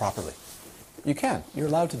disobey properly? You can. You're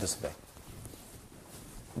allowed to disobey.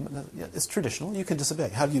 It's traditional. You can disobey.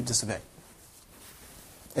 How do you disobey?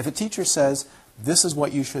 If a teacher says, this is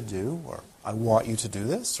what you should do, or I want you to do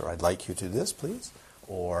this, or I'd like you to do this, please,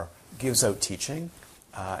 or gives out teaching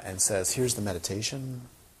and says, here's the meditation,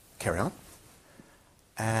 carry on,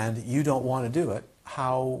 and you don't want to do it,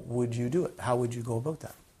 how would you do it? How would you go about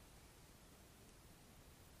that?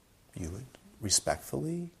 You would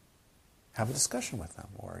respectfully have a discussion with them,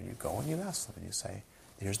 or you go and you ask them and you say,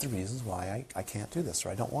 here's the reasons why I can't do this, or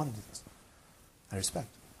I don't want to do this. I respect.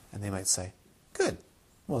 And they might say, good,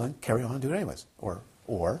 well then carry on and do it anyways.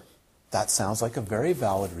 Or that sounds like a very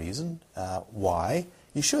valid reason why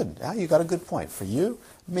you shouldn't. Yeah, you got a good point. For you,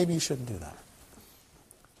 maybe you shouldn't do that.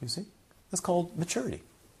 You see? That's called maturity,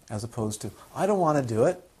 as opposed to, I don't want to do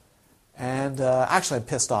it, and actually I'm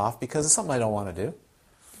pissed off because it's something I don't want to do.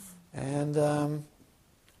 And,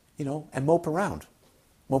 and mope around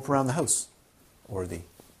the house, or the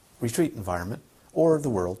retreat environment, or the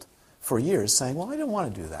world, for years, saying, well, I don't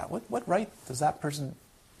want to do that. What right does that person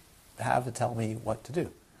have to tell me what to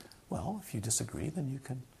do? Well, if you disagree, then you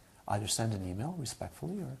can either send an email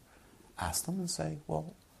respectfully, or ask them and say,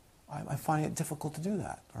 well, I find it difficult to do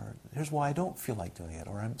that, or here's why I don't feel like doing it,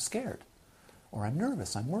 or I'm scared, or I'm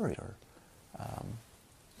nervous, I'm worried, or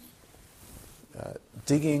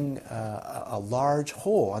digging a large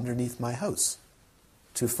hole underneath my house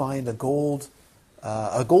to find a gold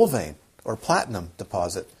vein or platinum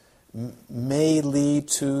deposit may lead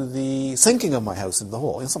to the sinking of my house into the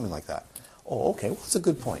hole, something like that. Oh, okay, well, that's a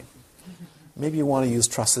good point. Maybe you want to use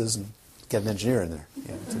trusses and get an engineer in there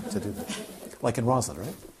to do that. Like in Roslyn,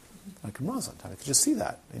 right? Like in Roslyn. I could just see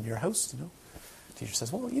that in your house, The teacher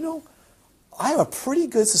says, well, I have a pretty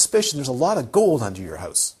good suspicion there's a lot of gold under your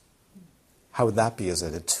house. How would that be as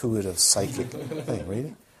an intuitive, psychic thing,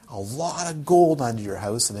 really? A lot of gold under your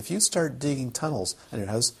house, and if you start digging tunnels under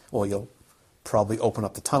your house, well, you'll probably open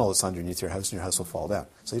up the tunnel that's underneath your house, and your house will fall down.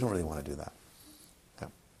 So you don't really want to do that. Yeah.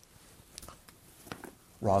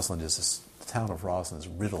 The town of Roslyn is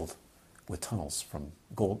riddled with tunnels from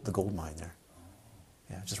the gold mine there.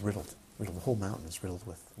 Yeah, just riddled. The whole mountain is riddled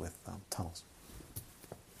with tunnels.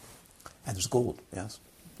 And there's gold, yes.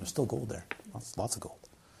 There's still gold there. Lots of gold.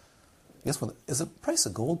 Yes, is the price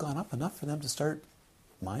of gold gone up enough for them to start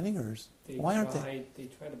mining, or why aren't they? They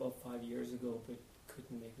tried about 5 years ago, but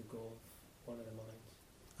couldn't make a go of one of the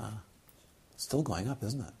mines. Still going up,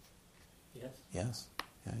 isn't it? Yes. Yes.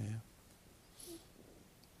 Yeah.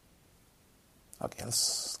 Okay,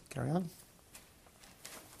 let's carry on.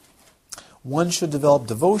 One should develop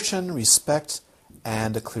devotion, respect,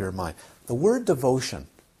 and a clear mind. The word devotion.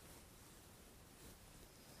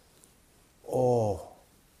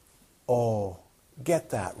 Oh, get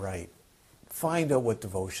that right. Find out what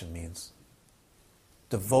devotion means.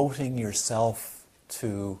 Devoting yourself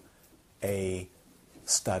to a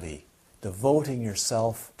study, devoting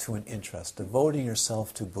yourself to an interest, devoting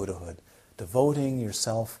yourself to Buddhahood, devoting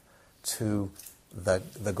yourself to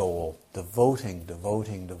the goal, devoting.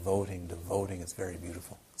 It's very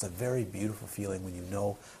beautiful. It's a very beautiful feeling when you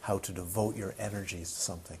know how to devote your energies to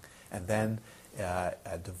something. And then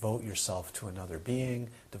devote yourself to another being,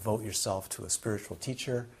 devote yourself to a spiritual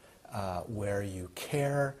teacher where you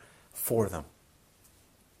care for them.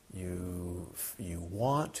 You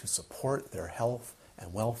want to support their health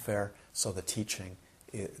and welfare, so the teaching,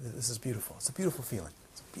 this is beautiful. It's a beautiful feeling.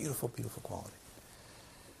 It's a beautiful, beautiful quality.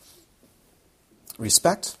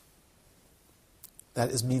 Respect,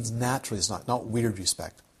 that means naturally, it's not weird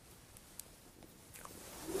respect.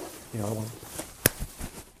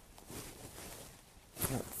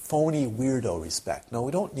 Phony weirdo respect. No,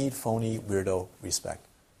 we don't need phony weirdo respect.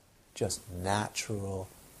 Just natural,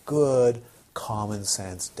 good, common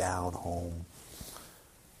sense, down home,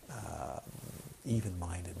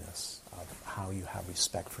 even-mindedness of how you have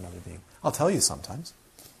respect for another being. I'll tell you sometimes.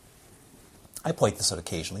 I point this out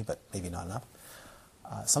occasionally, but maybe not enough.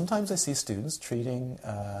 Sometimes I see students treating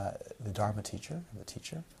the Dharma teacher, the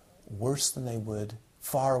teacher, worse than they would,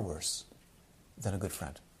 far worse than a good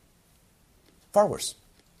friend. Far worse.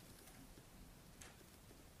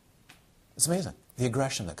 It's amazing. The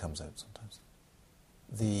aggression that comes out sometimes.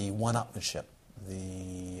 The one-upmanship.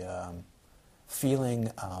 The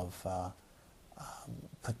feeling of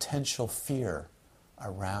potential fear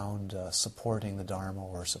around supporting the Dharma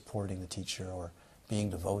or supporting the teacher or being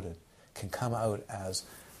devoted can come out as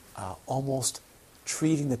almost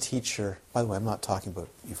treating the teacher, by the way, I'm not talking about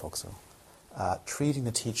you folks at all, treating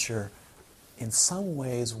the teacher in some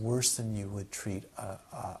ways worse than you would treat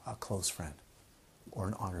a close friend or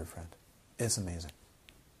an honored friend. It's amazing.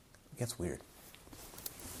 It gets weird.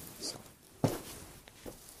 So.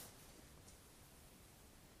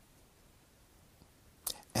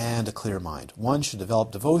 And a clear mind. One should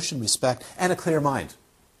develop devotion, respect, and a clear mind.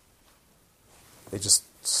 They just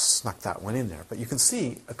snuck that one in there. But you can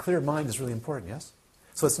see a clear mind is really important, yes?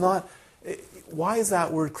 So it's not... Why is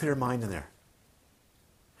that word clear mind in there?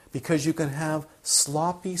 Because you can have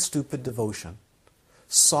sloppy, stupid devotion,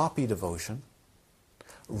 soppy devotion,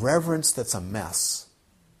 reverence that's a mess.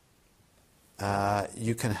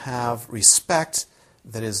 You can have respect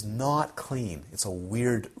that is not clean. It's a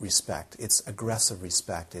weird respect. It's aggressive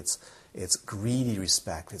respect. It's greedy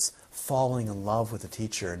respect. It's falling in love with the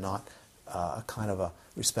teacher, not a kind of a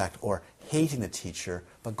respect, or hating the teacher,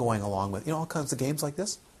 but going along with, all kinds of games like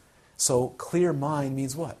this. So clear mind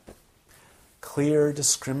means what? Clear,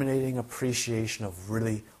 discriminating appreciation of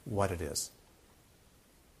really what it is.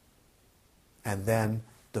 And then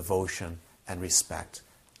devotion and respect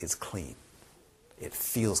is clean. It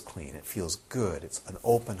feels clean. It feels good. It's an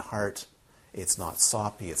open heart. It's not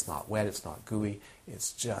soppy. It's not wet. It's not gooey.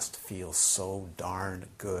 It just feels so darn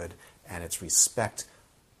good. And it's respect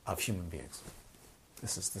of human beings.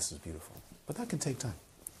 This is beautiful. But that can take time.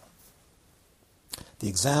 The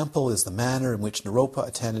example is the manner in which Naropa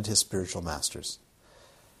attended his spiritual masters.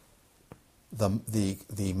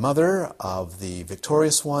 The mother of the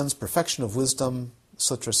victorious ones, Perfection of Wisdom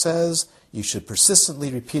Sutra says, you should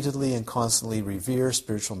persistently, repeatedly, and constantly revere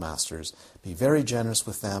spiritual masters, be very generous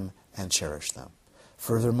with them, and cherish them.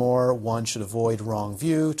 Furthermore, one should avoid wrong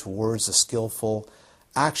view towards the skillful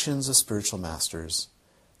actions of spiritual masters.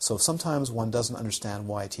 So sometimes one doesn't understand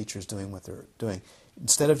why a teacher is doing what they're doing.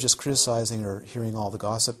 Instead of just criticizing or hearing all the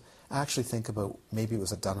gossip, actually think about maybe it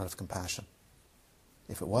was done out of compassion.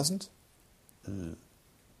 If it wasn't,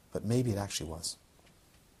 but maybe it actually was.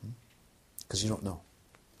 Because you don't know.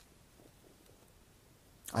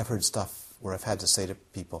 I've heard stuff where I've had to say to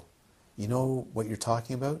people, you know what you're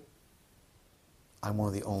talking about? I'm one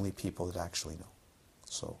of the only people that actually know.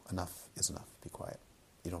 So enough is enough. Be quiet.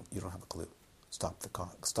 You don't have a clue. Stop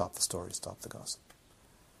the story. Stop the gossip.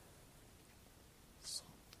 So.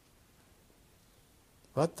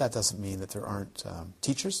 But that doesn't mean that there aren't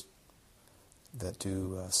teachers that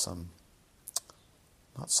do some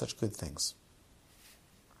not such good things.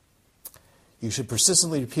 You should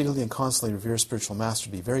persistently, repeatedly, and constantly revere spiritual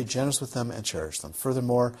masters, be very generous with them, and cherish them.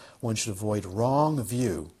 Furthermore, one should avoid wrong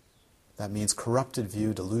view, that means corrupted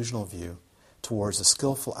view, delusional view, towards the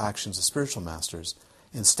skillful actions of spiritual masters.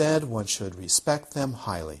 Instead, one should respect them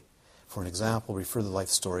highly. For an example, refer to the life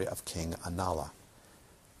story of King Anala.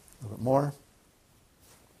 A little bit more.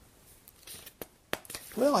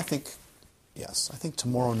 Well, I think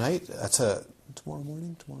tomorrow night, tomorrow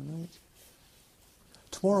night?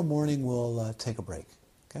 Tomorrow morning we'll take a break,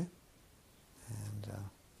 okay? And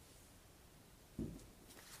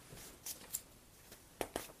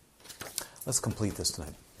let's complete this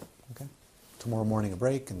tonight, okay? tomorrow morning a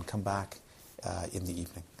break and come back in the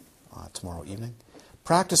evening, tomorrow evening.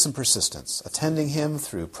 Practice and persistence. Attending him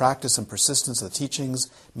through practice and persistence of the teachings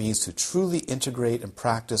means to truly integrate and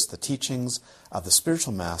practice the teachings of the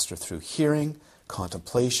spiritual master through hearing,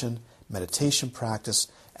 contemplation, meditation practice,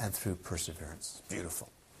 and through perseverance. Beautiful.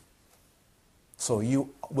 So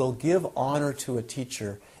you will give honor to a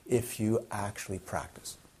teacher if you actually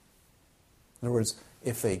practice. In other words,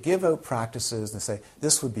 if they give out practices and say,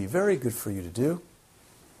 this would be very good for you to do,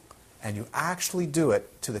 and you actually do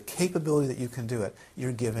it to the capability that you can do it,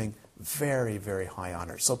 you're giving very, very high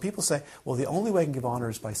honor. So people say, well, the only way I can give honor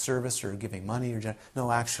is by service or giving money.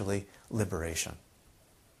 No, actually, liberation.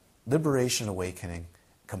 Liberation, awakening,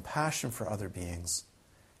 compassion for other beings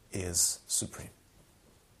is supreme.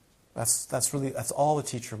 That's all the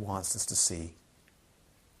teacher wants, is to see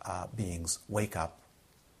beings wake up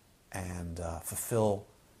and fulfill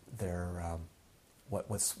their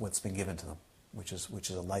what's been given to them, which is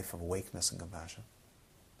a life of awakeness and compassion.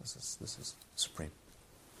 This is supreme.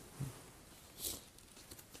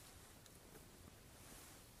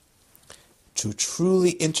 To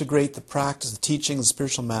truly integrate the practice, the teaching of the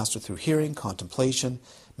spiritual master through hearing, contemplation,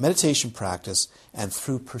 meditation practice, and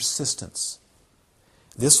through persistence.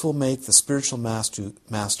 This will make the spiritual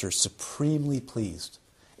master supremely pleased.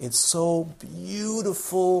 It's so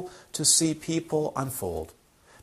beautiful to see people unfold.